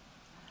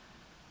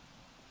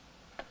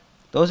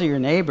 Those are your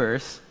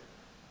neighbors.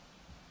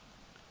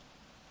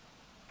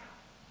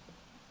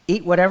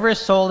 Eat whatever is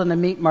sold in the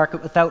meat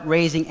market without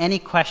raising any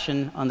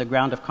question on the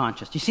ground of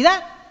conscience. Do you see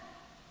that?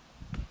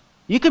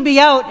 You could be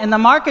out in the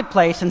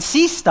marketplace and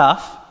see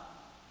stuff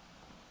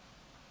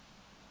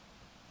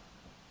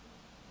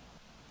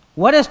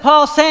What is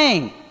Paul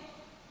saying?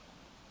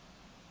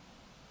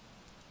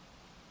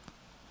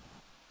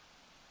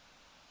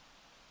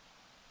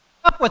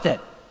 Up with it.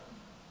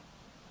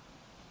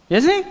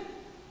 Isn't he?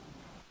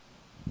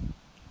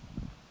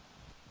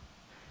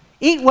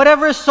 Eat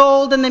whatever is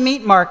sold in the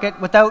meat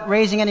market without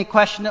raising any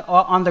question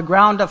on the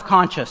ground of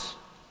conscience.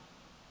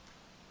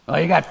 Oh,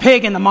 you got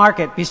pig in the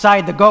market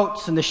beside the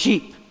goats and the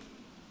sheep.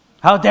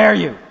 How dare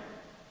you?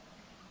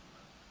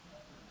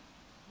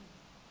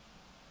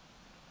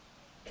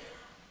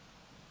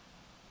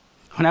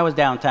 When I was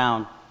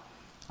downtown,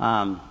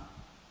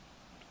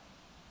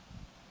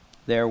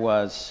 there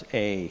was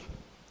a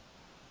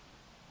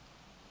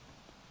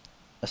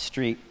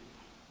street,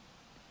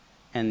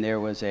 and there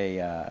was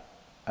at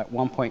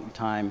one point in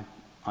time,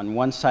 on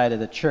one side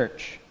of the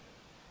church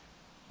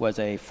was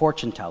a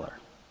fortune teller,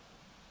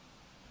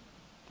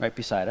 right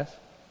beside us.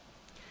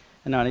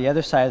 And on the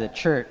other side of the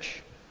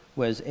church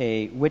was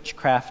a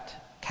witchcraft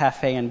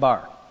cafe and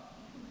bar.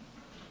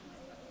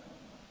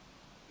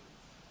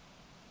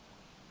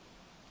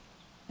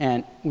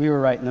 And we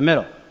were right in the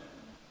middle.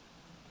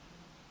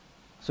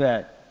 So we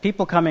had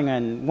people coming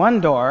in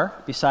one door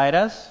beside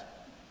us,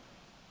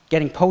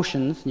 getting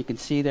potions. You can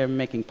see they're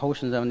making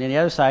potions. And the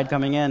other side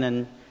coming in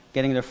and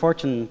getting their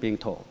fortune being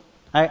told.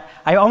 I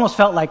almost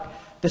felt like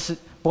this is,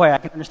 boy, I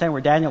can understand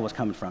where Daniel was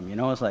coming from. You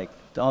know, it's like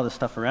all this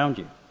stuff around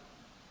you.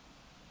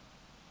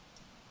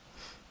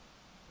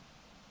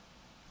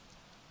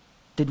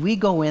 Did we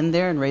go in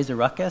there and raise a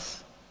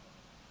ruckus?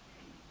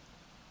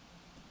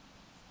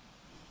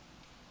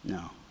 No.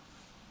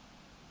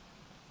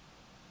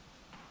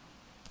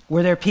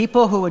 Were there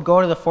people who would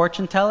go to the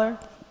fortune teller?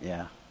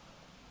 Yeah.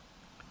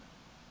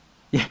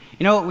 You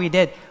know what we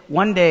did?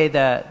 One day,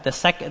 the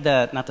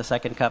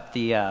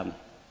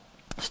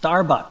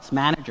Starbucks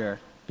manager,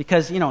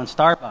 because, you know, in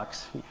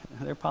Starbucks,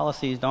 their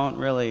policies don't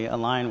really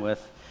align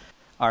with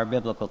our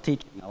biblical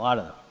teaching, a lot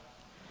of them,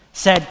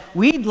 said,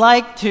 we'd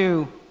like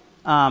to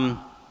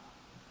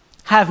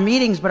have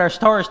meetings, but our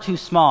store is too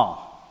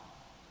small.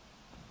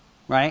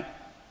 Right?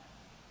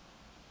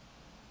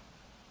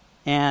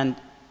 And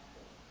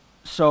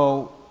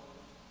so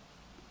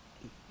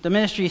the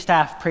ministry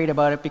staff prayed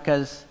about it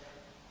because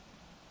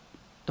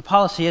the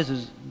policy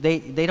is they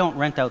don't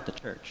rent out the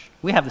church.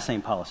 We have the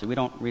same policy. We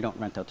don't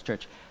rent out the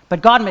church.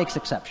 But God makes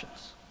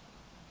exceptions.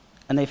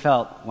 And they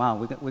felt, wow,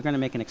 we're going to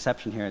make an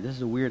exception here. This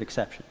is a weird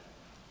exception.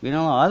 We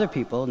don't allow other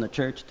people in the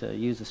church to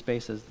use the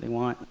space as they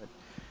want. But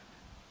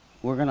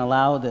we're going to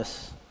allow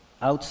this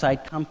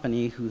outside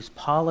company whose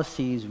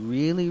policies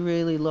really,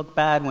 really look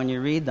bad when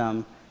you read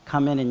them,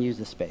 come in and use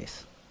the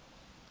space.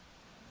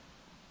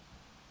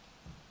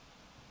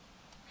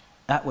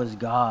 That was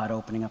God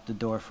opening up the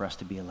door for us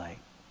to be a light.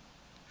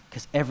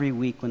 Because every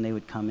week when they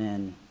would come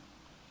in,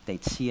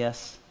 they'd see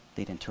us,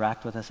 they'd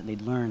interact with us, and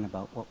they'd learn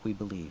about what we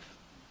believe.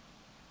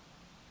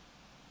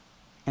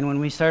 And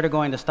when we started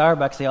going to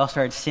Starbucks, they all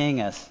started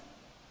seeing us.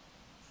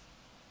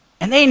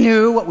 And they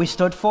knew what we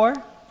stood for.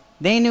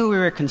 They knew we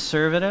were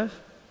conservative.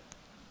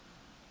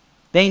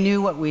 They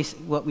knew what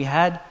we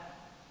had.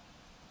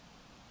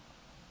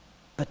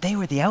 But they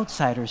were the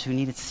outsiders who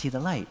needed to see the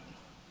light.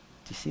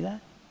 Do you see that?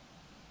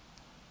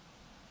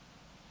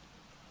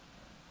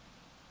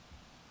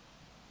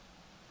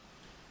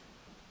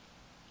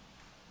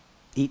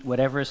 Eat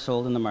whatever is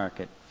sold in the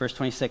market. Verse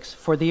 26,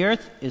 for the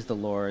earth is the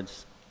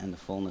Lord's and the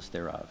fullness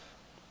thereof.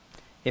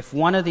 If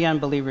one of the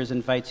unbelievers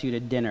invites you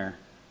to dinner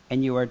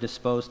and you are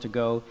disposed to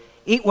go,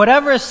 eat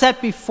whatever is set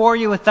before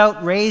you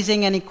without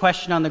raising any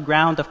question on the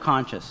ground of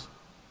conscience.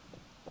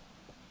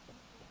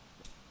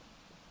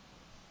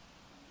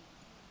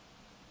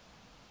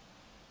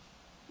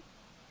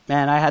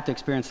 Man, I had to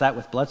experience that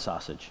with blood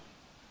sausage.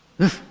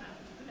 You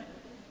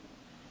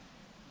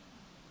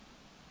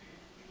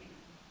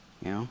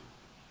know?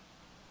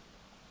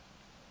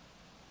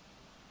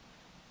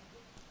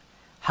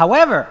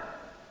 However,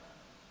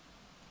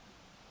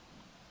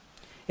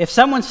 if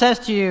someone says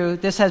to you,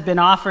 this has been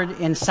offered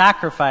in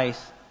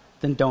sacrifice,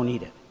 then don't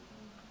eat it.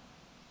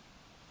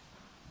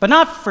 But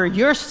not for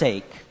your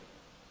sake,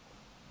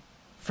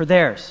 for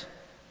theirs.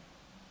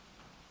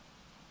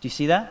 Do you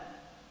see that?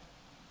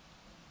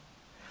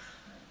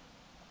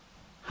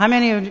 How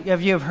many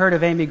of you have heard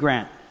of Amy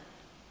Grant?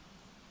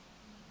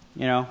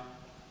 You know?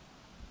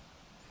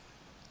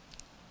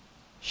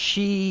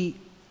 She,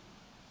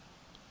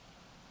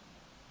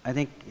 I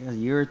think a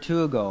year or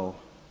two ago,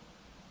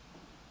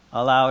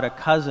 allowed a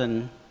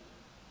cousin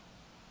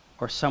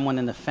or someone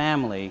in the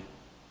family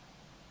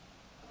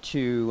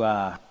to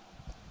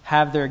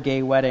have their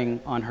gay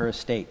wedding on her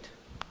estate.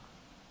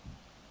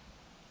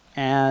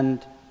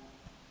 And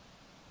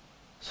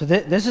so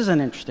this is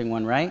an interesting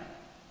one, right?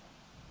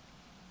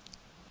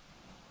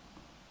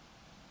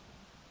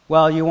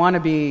 Well, you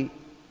want to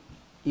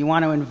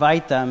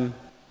invite them.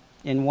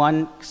 In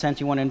one sense,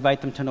 you want to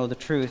invite them to know the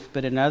truth,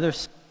 but in another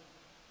sense,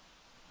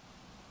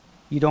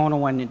 you don't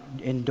want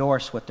to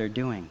endorse what they're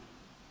doing.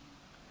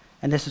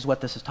 And this is what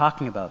this is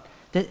talking about.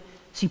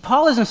 See,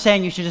 Paul isn't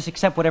saying you should just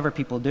accept whatever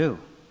people do.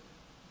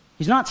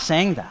 He's not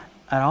saying that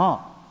at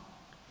all.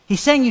 He's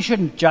saying you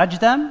shouldn't judge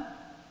them.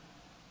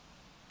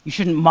 You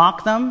shouldn't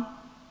mock them.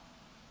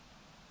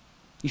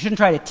 You shouldn't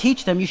try to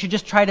teach them. You should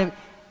just try to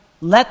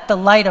let the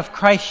light of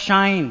Christ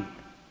shine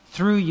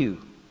through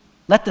you.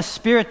 Let the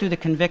Spirit do the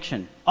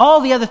conviction.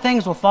 All the other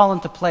things will fall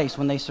into place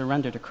when they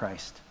surrender to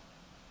Christ.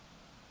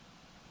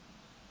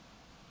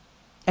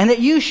 And that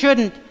you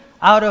shouldn't,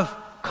 out of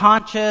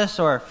conscience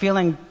or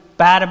feeling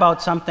bad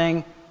about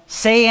something,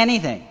 say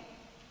anything.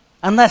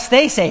 Unless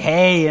they say,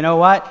 hey, you know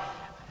what?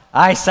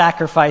 I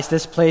sacrificed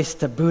this place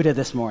to Buddha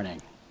this morning.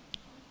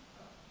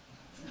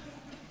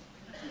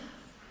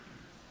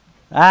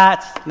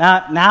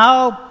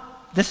 Now,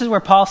 this is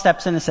where Paul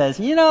steps in and says,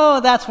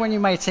 that's when you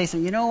might say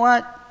something, you know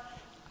what?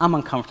 I'm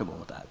uncomfortable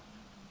with that.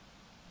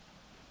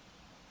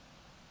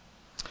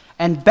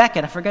 And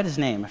Becket, I forget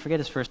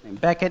his first name.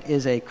 Becket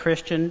is a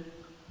Christian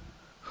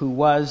who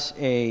was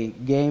a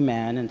gay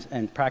man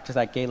and practiced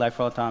that gay life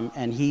all the time,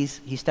 and he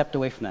stepped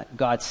away from that.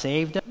 God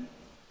saved him.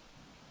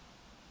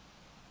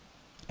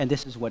 And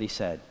this is what he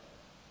said.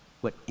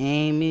 What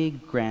Amy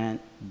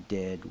Grant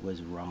did was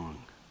wrong.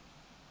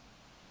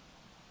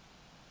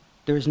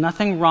 There's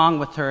nothing wrong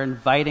with her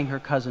inviting her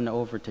cousin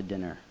over to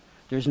dinner.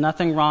 There's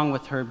nothing wrong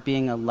with her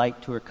being a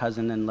light to her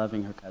cousin and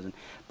loving her cousin.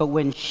 But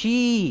when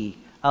she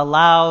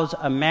allows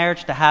a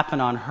marriage to happen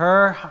on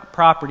her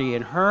property,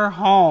 in her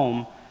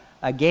home,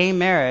 a gay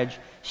marriage,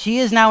 she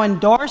is now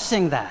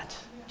endorsing that.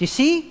 Do you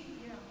see?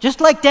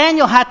 Just like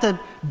Daniel had to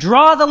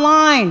draw the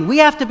line. We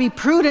have to be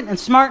prudent and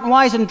smart and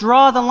wise and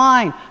draw the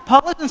line.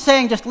 Paul isn't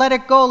saying just let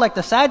it go like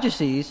the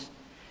Sadducees.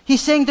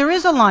 He's saying there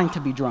is a line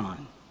to be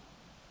drawn.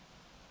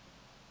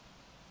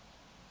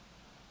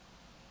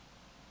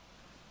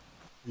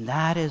 And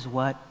that is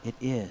what it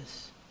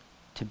is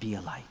to be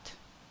a light.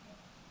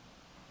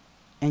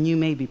 And you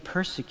may be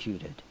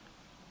persecuted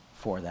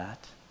for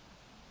that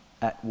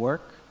at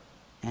work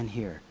and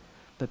here.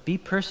 But be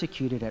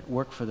persecuted at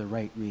work for the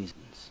right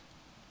reasons.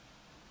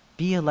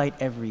 Be a light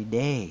every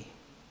day.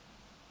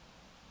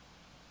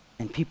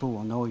 And people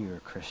will know you're a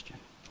Christian.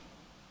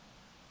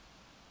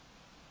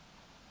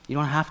 You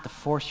don't have to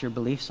force your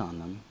beliefs on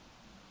them.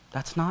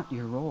 That's not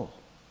your role.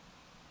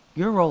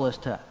 Your role is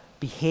to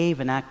behave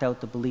and act out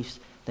the beliefs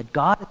that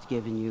God has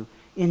given you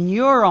in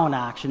your own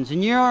actions,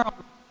 in your own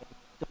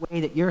the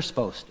way that you're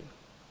supposed to.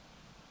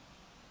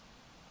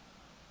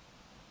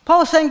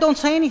 Paul is saying don't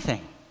say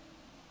anything.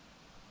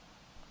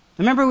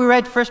 Remember we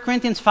read 1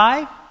 Corinthians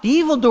 5? The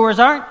evildoers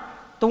aren't,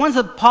 the ones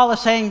that Paul is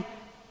saying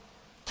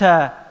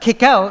to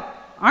kick out,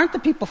 aren't the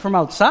people from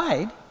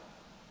outside.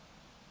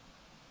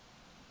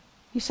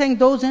 He's saying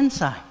those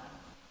inside.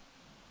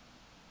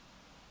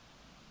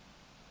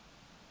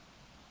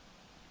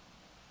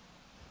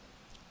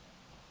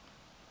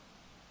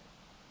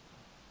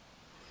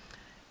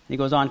 He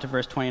goes on to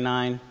verse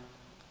 29.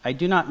 I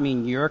do not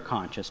mean your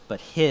conscience,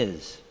 but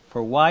his.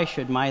 For why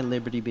should my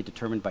liberty be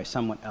determined by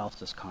someone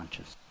else's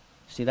conscience?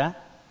 See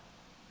that?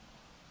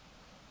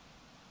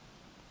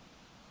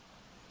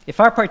 If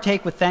I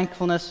partake with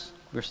thankfulness,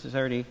 verse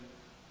 30,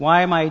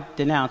 why am I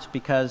denounced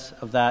because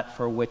of that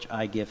for which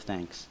I give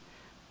thanks?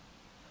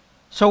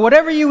 So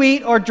whatever you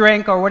eat or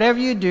drink or whatever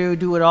you do,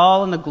 do it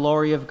all in the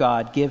glory of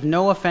God. Give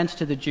no offense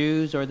to the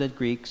Jews or the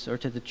Greeks or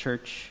to the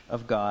church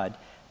of God,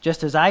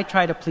 just as I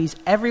try to please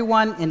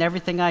everyone in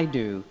everything I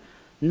do,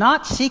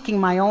 not seeking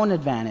my own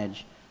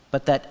advantage,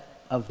 but that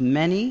of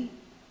many,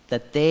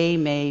 that they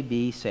may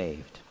be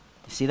saved.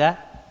 You see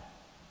that?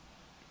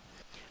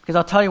 Because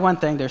I'll tell you one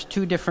thing, there's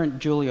two different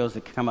Julios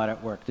that come out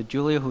at work. The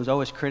Julio who's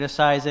always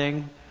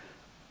criticizing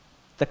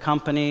the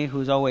company,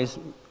 who's always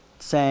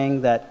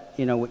saying that,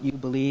 what you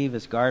believe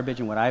is garbage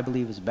and what I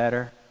believe is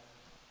better.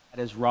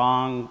 That is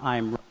wrong,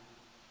 I'm wrong.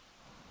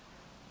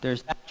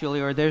 There's that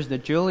Julio, or there's the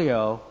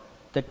Julio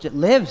that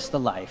lives the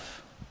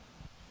life.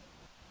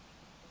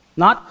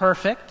 Not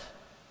perfect.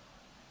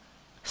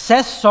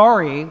 Says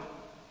sorry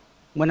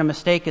when a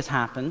mistake has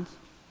happened.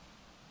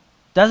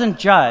 Doesn't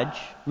judge.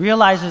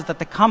 Realizes that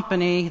the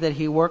company that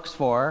he works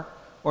for,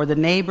 or the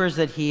neighbors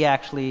that he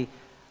actually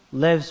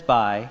lives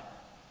by,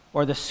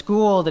 or the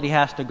school that he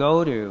has to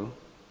go to,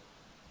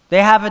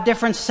 they have a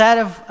different set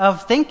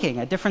of thinking,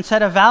 a different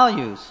set of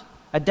values,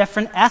 a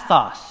different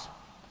ethos.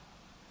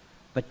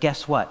 But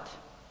guess what?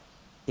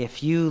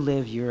 If you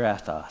live your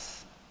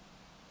ethos,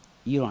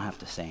 you don't have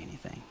to say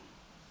anything.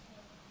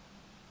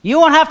 You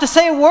won't have to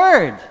say a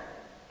word.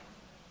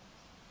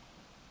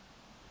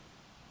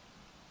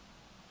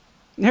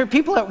 There are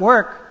people at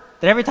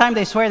work that every time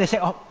they swear, they say,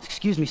 oh,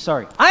 excuse me,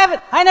 sorry.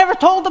 I never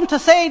told them to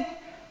say,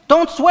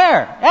 don't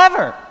swear,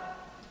 ever.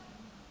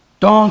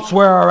 Don't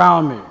swear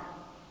around me.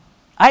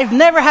 I've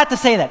never had to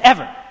say that,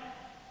 ever.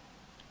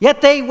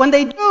 Yet when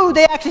they do,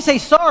 they actually say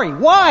sorry.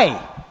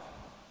 Why?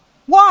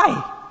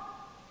 Why?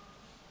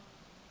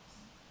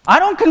 I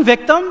don't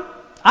convict them.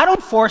 I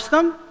don't force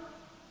them.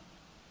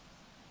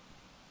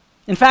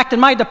 In fact, in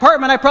my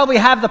department, I probably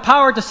have the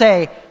power to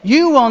say,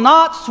 you will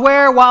not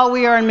swear while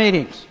we are in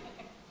meetings.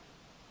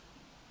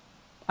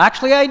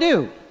 Actually, I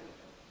do.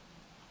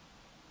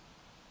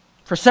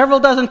 For several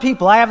dozen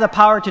people, I have the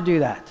power to do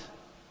that.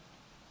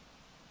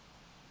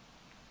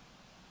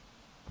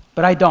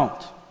 But I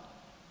don't.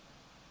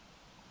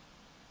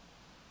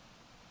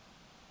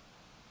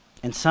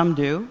 And some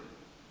do.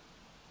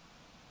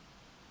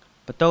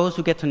 But those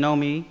who get to know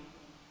me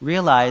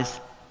realize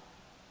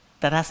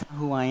that that's not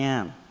who I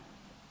am.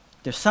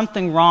 There's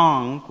something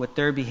wrong with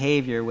their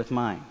behavior with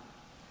mine.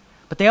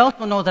 But they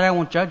also know that I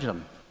won't judge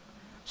them.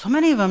 So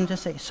many of them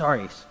just say,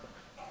 sorry,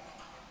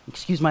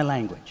 excuse my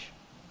language.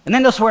 And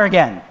then they'll swear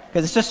again,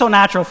 because it's just so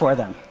natural for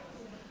them.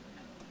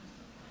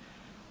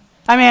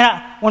 I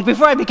mean,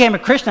 before I became a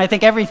Christian, I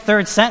think every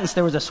third sentence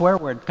there was a swear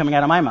word coming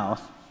out of my mouth.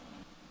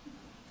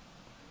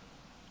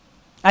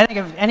 I think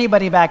if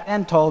anybody back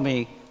then told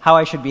me how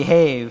I should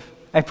behave,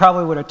 I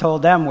probably would have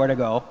told them where to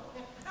go.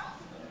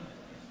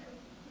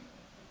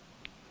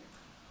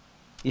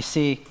 You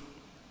see,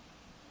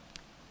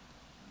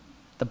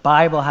 the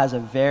Bible has a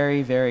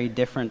very, very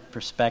different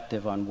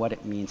perspective on what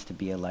it means to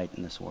be a light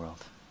in this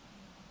world.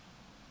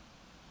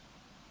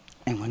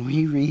 And when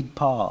we read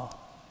Paul,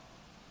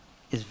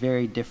 it's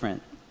very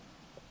different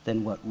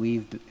than what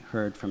we've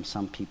heard from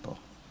some people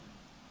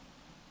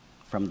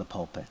from the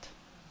pulpit.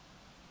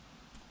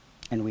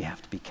 And we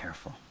have to be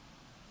careful.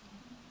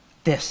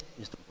 This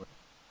is the word.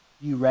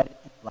 You read it.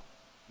 You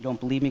don't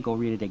believe me? Go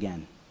read it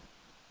again.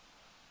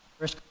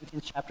 1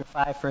 Corinthians chapter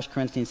 5, 1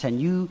 Corinthians 10.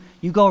 You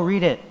go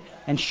read it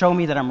and show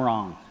me that I'm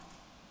wrong.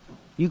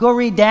 You go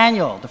read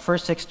Daniel, the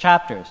first 6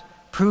 chapters.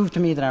 Prove to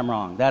me that I'm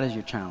wrong. That is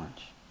your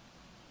challenge.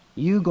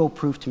 You go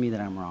prove to me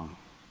that I'm wrong.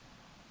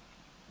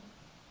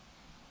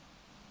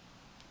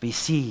 But you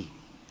see,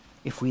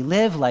 if we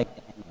live like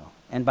Daniel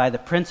and by the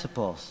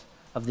principles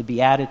of the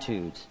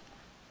Beatitudes,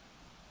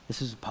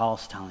 this is what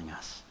Paul's telling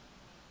us.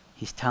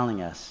 He's telling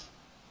us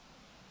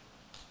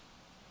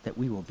that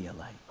we will be a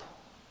light.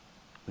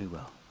 We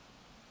will.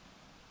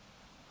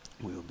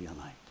 We will be a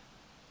light.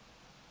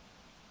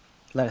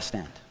 Let us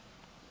stand.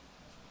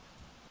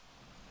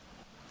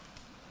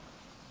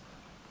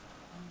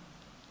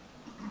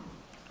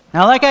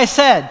 Now, like I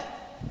said,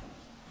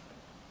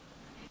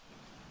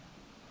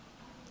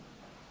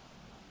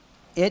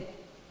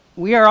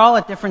 we are all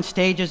at different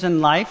stages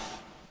in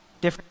life,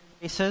 different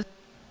places.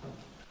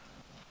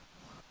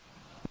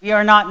 We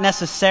are not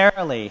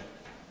necessarily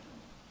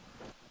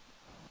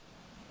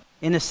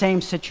in the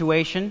same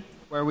situation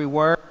where we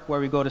work,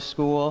 where we go to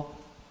school.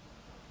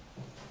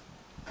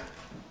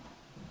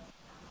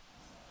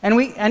 And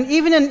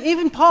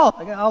even Paul,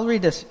 I'll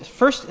read this.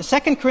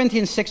 2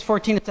 Corinthians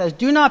 6:14, it says,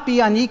 "Do not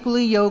be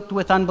unequally yoked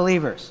with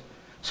unbelievers."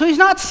 So he's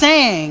not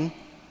saying,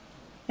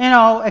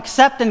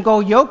 accept and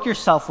go yoke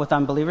yourself with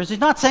unbelievers. He's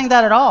not saying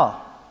that at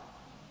all.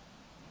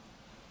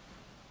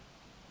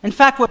 In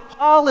fact, what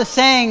Paul is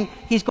saying,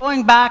 he's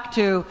going back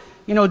to,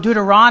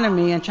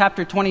 Deuteronomy in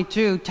chapter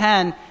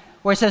 22:10,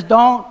 where he says,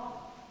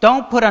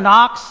 don't put an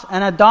ox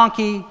and a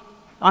donkey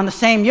on the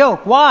same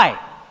yoke. Why?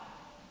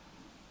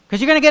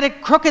 Because you're going to get a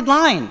crooked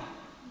line.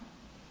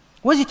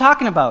 What is he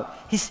talking about?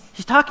 He's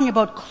talking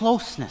about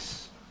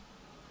closeness,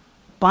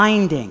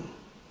 binding,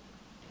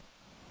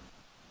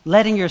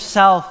 letting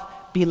yourself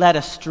be led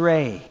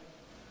astray.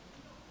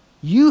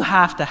 You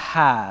have to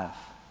have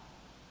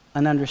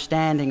an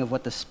understanding of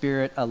what the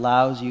Spirit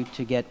allows you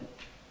to get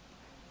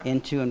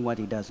into and what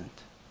He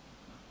doesn't.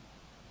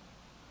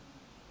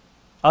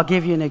 I'll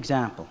give you an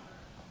example.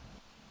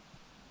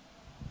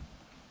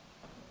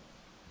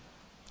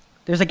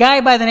 There's a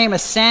guy by the name of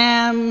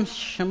Sam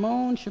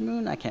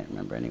Shamoun, I can't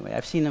remember anyway.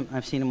 I've seen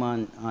him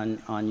on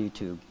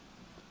YouTube.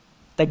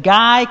 The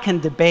guy can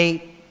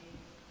debate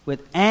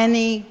with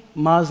any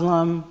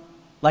Muslim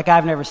like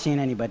I've never seen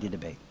anybody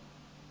debate.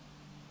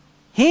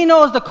 He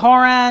knows the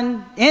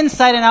Quran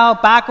inside and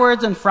out,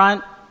 backwards and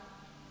front.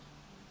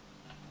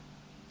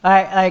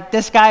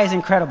 This guy is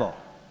incredible.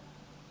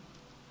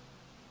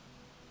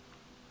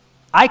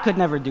 I could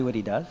never do what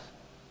he does.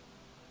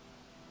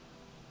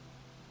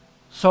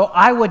 So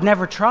I would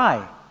never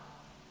try.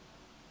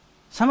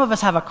 Some of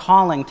us have a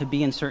calling to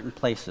be in certain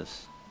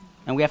places,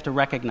 and we have to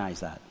recognize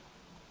that.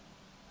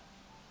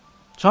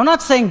 So I'm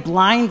not saying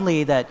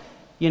blindly that,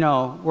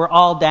 we're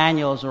all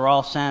Daniels or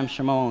all Sam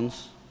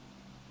Shimons,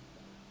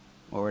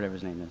 or whatever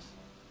his name is.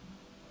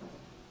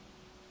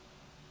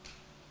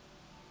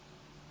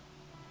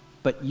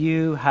 But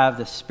you have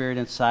the Spirit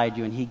inside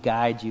you, and He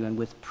guides you, and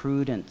with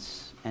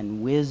prudence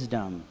and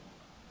wisdom,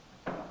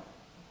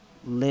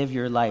 live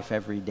your life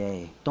every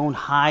day. Don't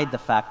hide the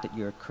fact that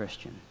you're a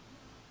Christian.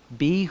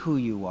 Be who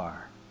you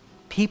are.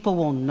 People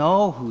will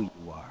know who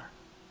you are.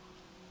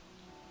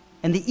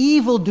 And the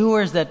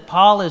evildoers that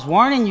Paul is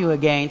warning you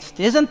against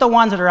isn't the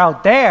ones that are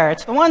out there,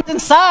 it's the ones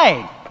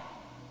inside.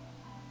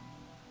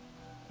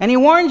 And he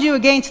warns you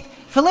against,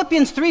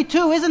 Philippians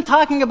 3:2 isn't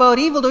talking about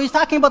evildoers, he's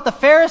talking about the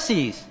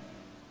Pharisees.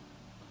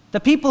 The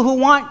people who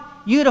want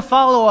you to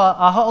follow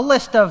a whole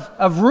list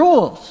of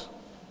rules.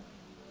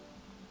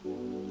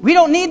 We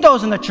don't need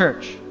those in the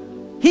church.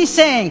 He's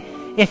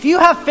saying, if you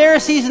have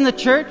Pharisees in the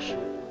church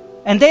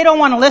and they don't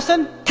want to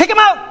listen, kick them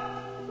out.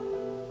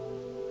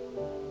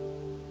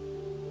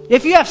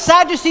 If you have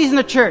Sadducees in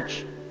the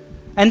church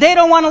and they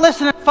don't want to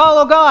listen and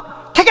follow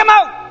God, kick them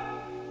out.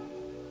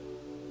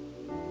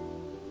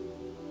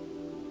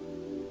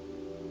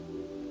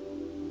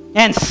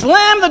 And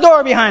slam the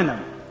door behind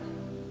them.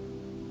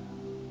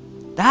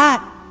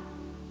 That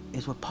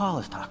is what Paul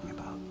is talking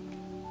about.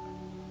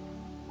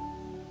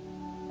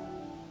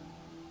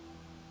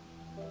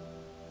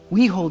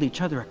 We hold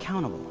each other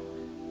accountable.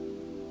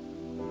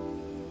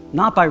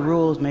 Not by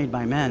rules made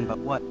by men, but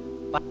what?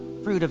 By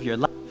the fruit of your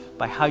life,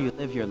 by how you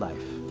live your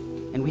life.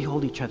 And we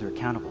hold each other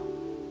accountable.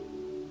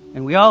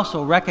 And we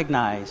also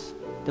recognize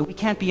that we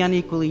can't be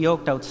unequally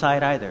yoked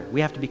outside either.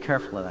 We have to be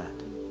careful of that.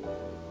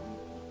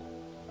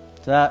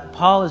 So that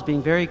Paul is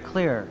being very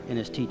clear in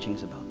his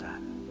teachings about that.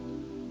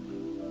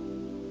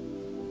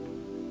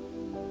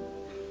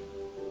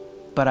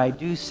 But I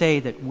do say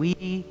that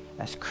we,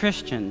 as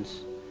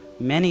Christians,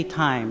 many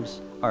times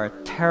are a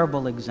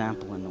terrible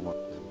example in the world.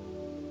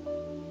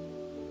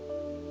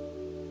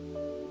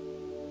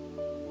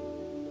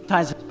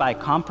 Sometimes it's by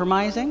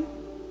compromising,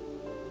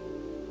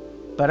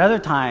 but other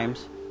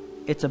times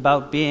it's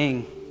about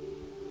being,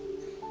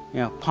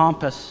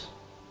 pompous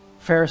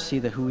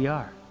Pharisee that who we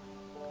are,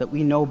 that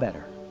we know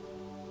better.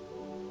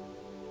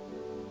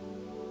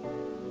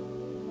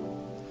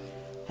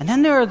 And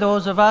then there are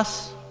those of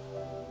us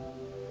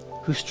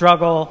who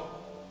struggle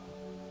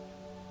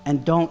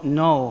and don't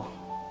know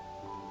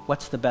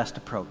what's the best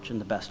approach and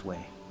the best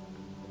way.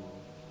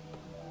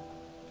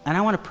 And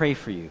I want to pray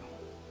for you.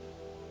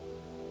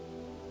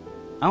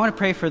 I want to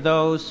pray for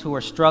those who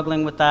are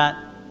struggling with that,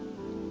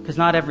 because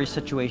not every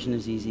situation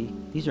is easy.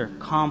 These are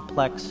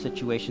complex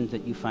situations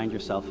that you find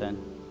yourself in.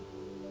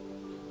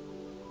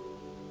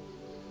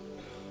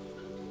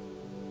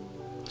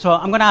 So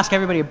I'm going to ask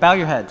everybody to bow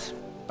your heads.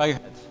 Bow your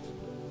heads.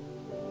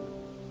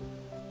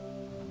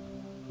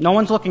 No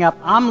one's looking up.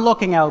 I'm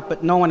looking out,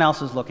 but no one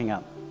else is looking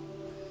up.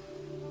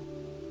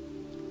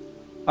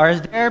 Or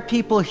is there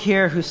people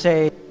here who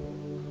say,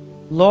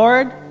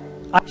 Lord,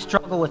 I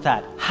struggle with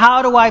that.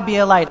 How do I be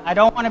a light? I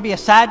don't want to be a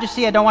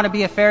Sadducee. I don't want to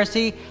be a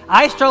Pharisee.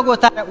 I struggle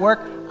with that at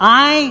work.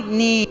 I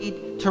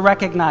need to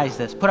recognize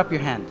this. Put up your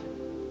hand.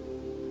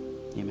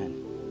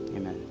 Amen.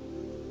 Amen.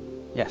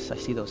 Yes, I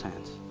see those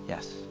hands.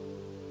 Yes.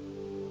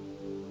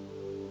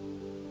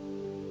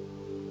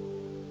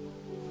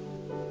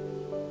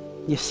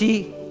 You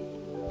see,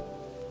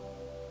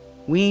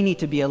 we need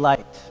to be a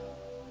light.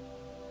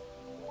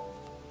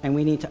 And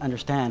we need to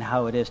understand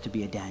how it is to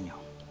be a Daniel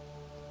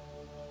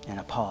and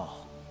a Paul.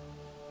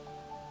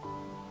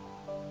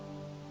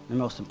 And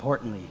most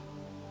importantly,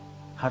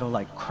 how to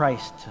like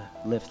Christ to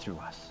live through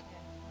us.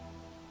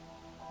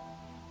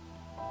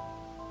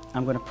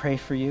 I'm going to pray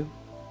for you,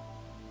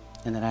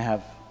 and then I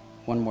have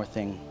one more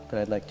thing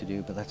that I'd like to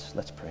do, but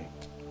let's pray.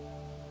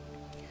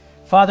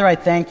 Father, I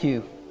thank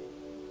you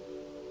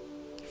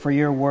for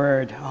your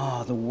word.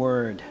 Oh, the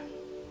word,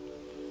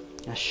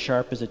 as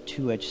sharp as a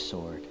two-edged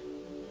sword.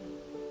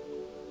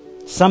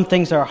 Some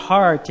things are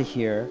hard to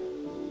hear.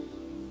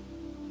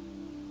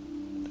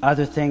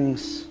 Other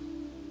things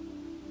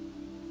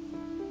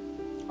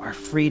are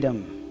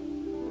freedom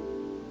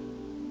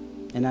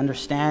and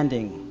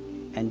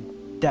understanding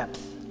and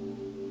depth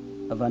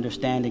of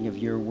understanding of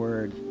your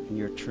word and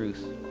your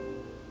truth.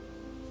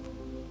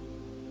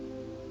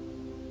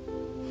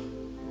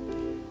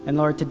 And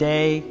Lord,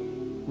 today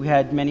we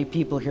had many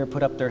people here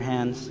put up their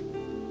hands.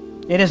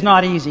 It is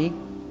not easy.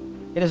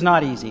 It is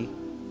not easy.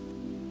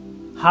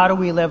 How do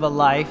we live a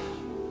life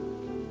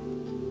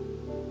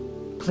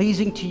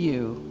pleasing to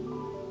you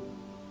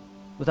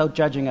without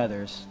judging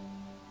others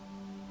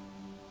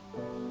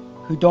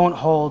who don't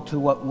hold to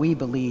what we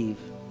believe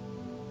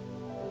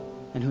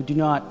and who do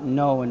not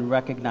know and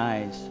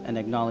recognize and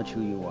acknowledge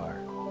who you are?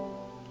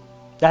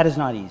 That is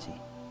not easy.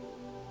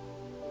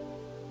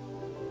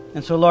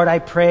 And so, Lord, I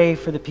pray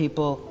for the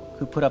people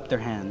who put up their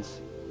hands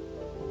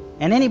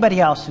and anybody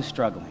else who's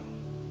struggling.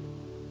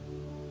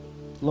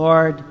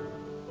 Lord,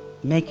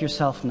 make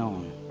yourself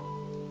known.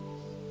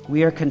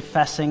 We are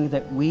confessing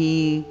that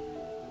we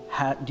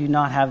do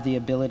not have the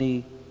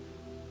ability.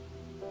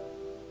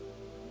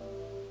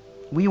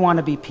 We want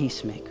to be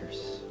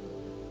peacemakers.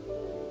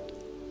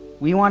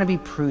 We want to be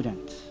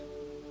prudent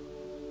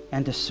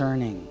and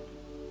discerning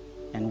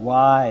and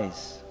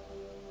wise.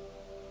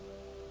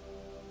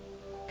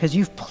 Because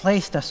you've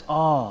placed us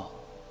all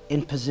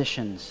in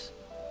positions,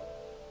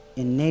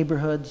 in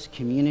neighborhoods,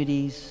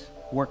 communities,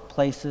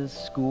 workplaces,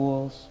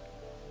 schools.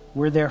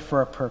 We're there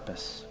for a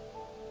purpose.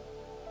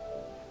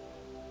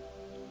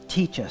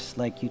 Teach us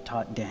like you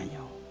taught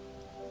Daniel.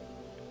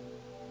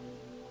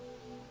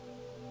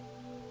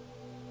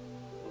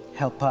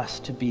 Help us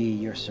to be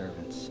your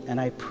servants. And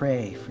I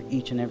pray for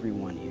each and every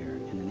one here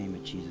in the name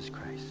of Jesus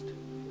Christ.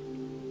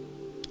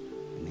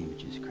 In the name of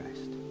Jesus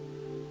Christ.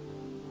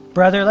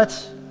 Brother,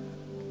 let's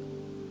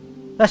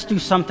do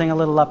something a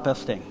little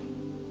uplifting.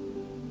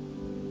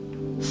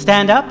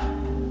 Stand up.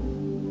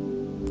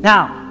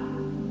 Now,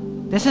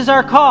 this is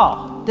our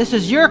call. This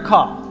is your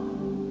call.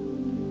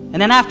 And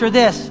then after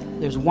this,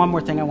 there's one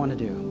more thing I want to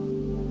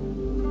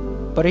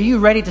do. But are you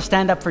ready to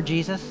stand up for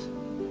Jesus?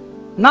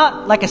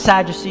 Not like a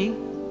Sadducee,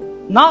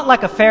 not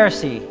like a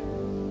Pharisee,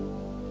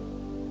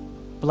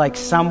 but like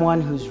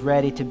someone who's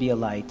ready to be a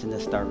light in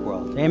this dark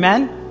world.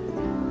 Amen?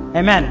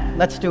 Amen.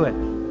 Let's do it.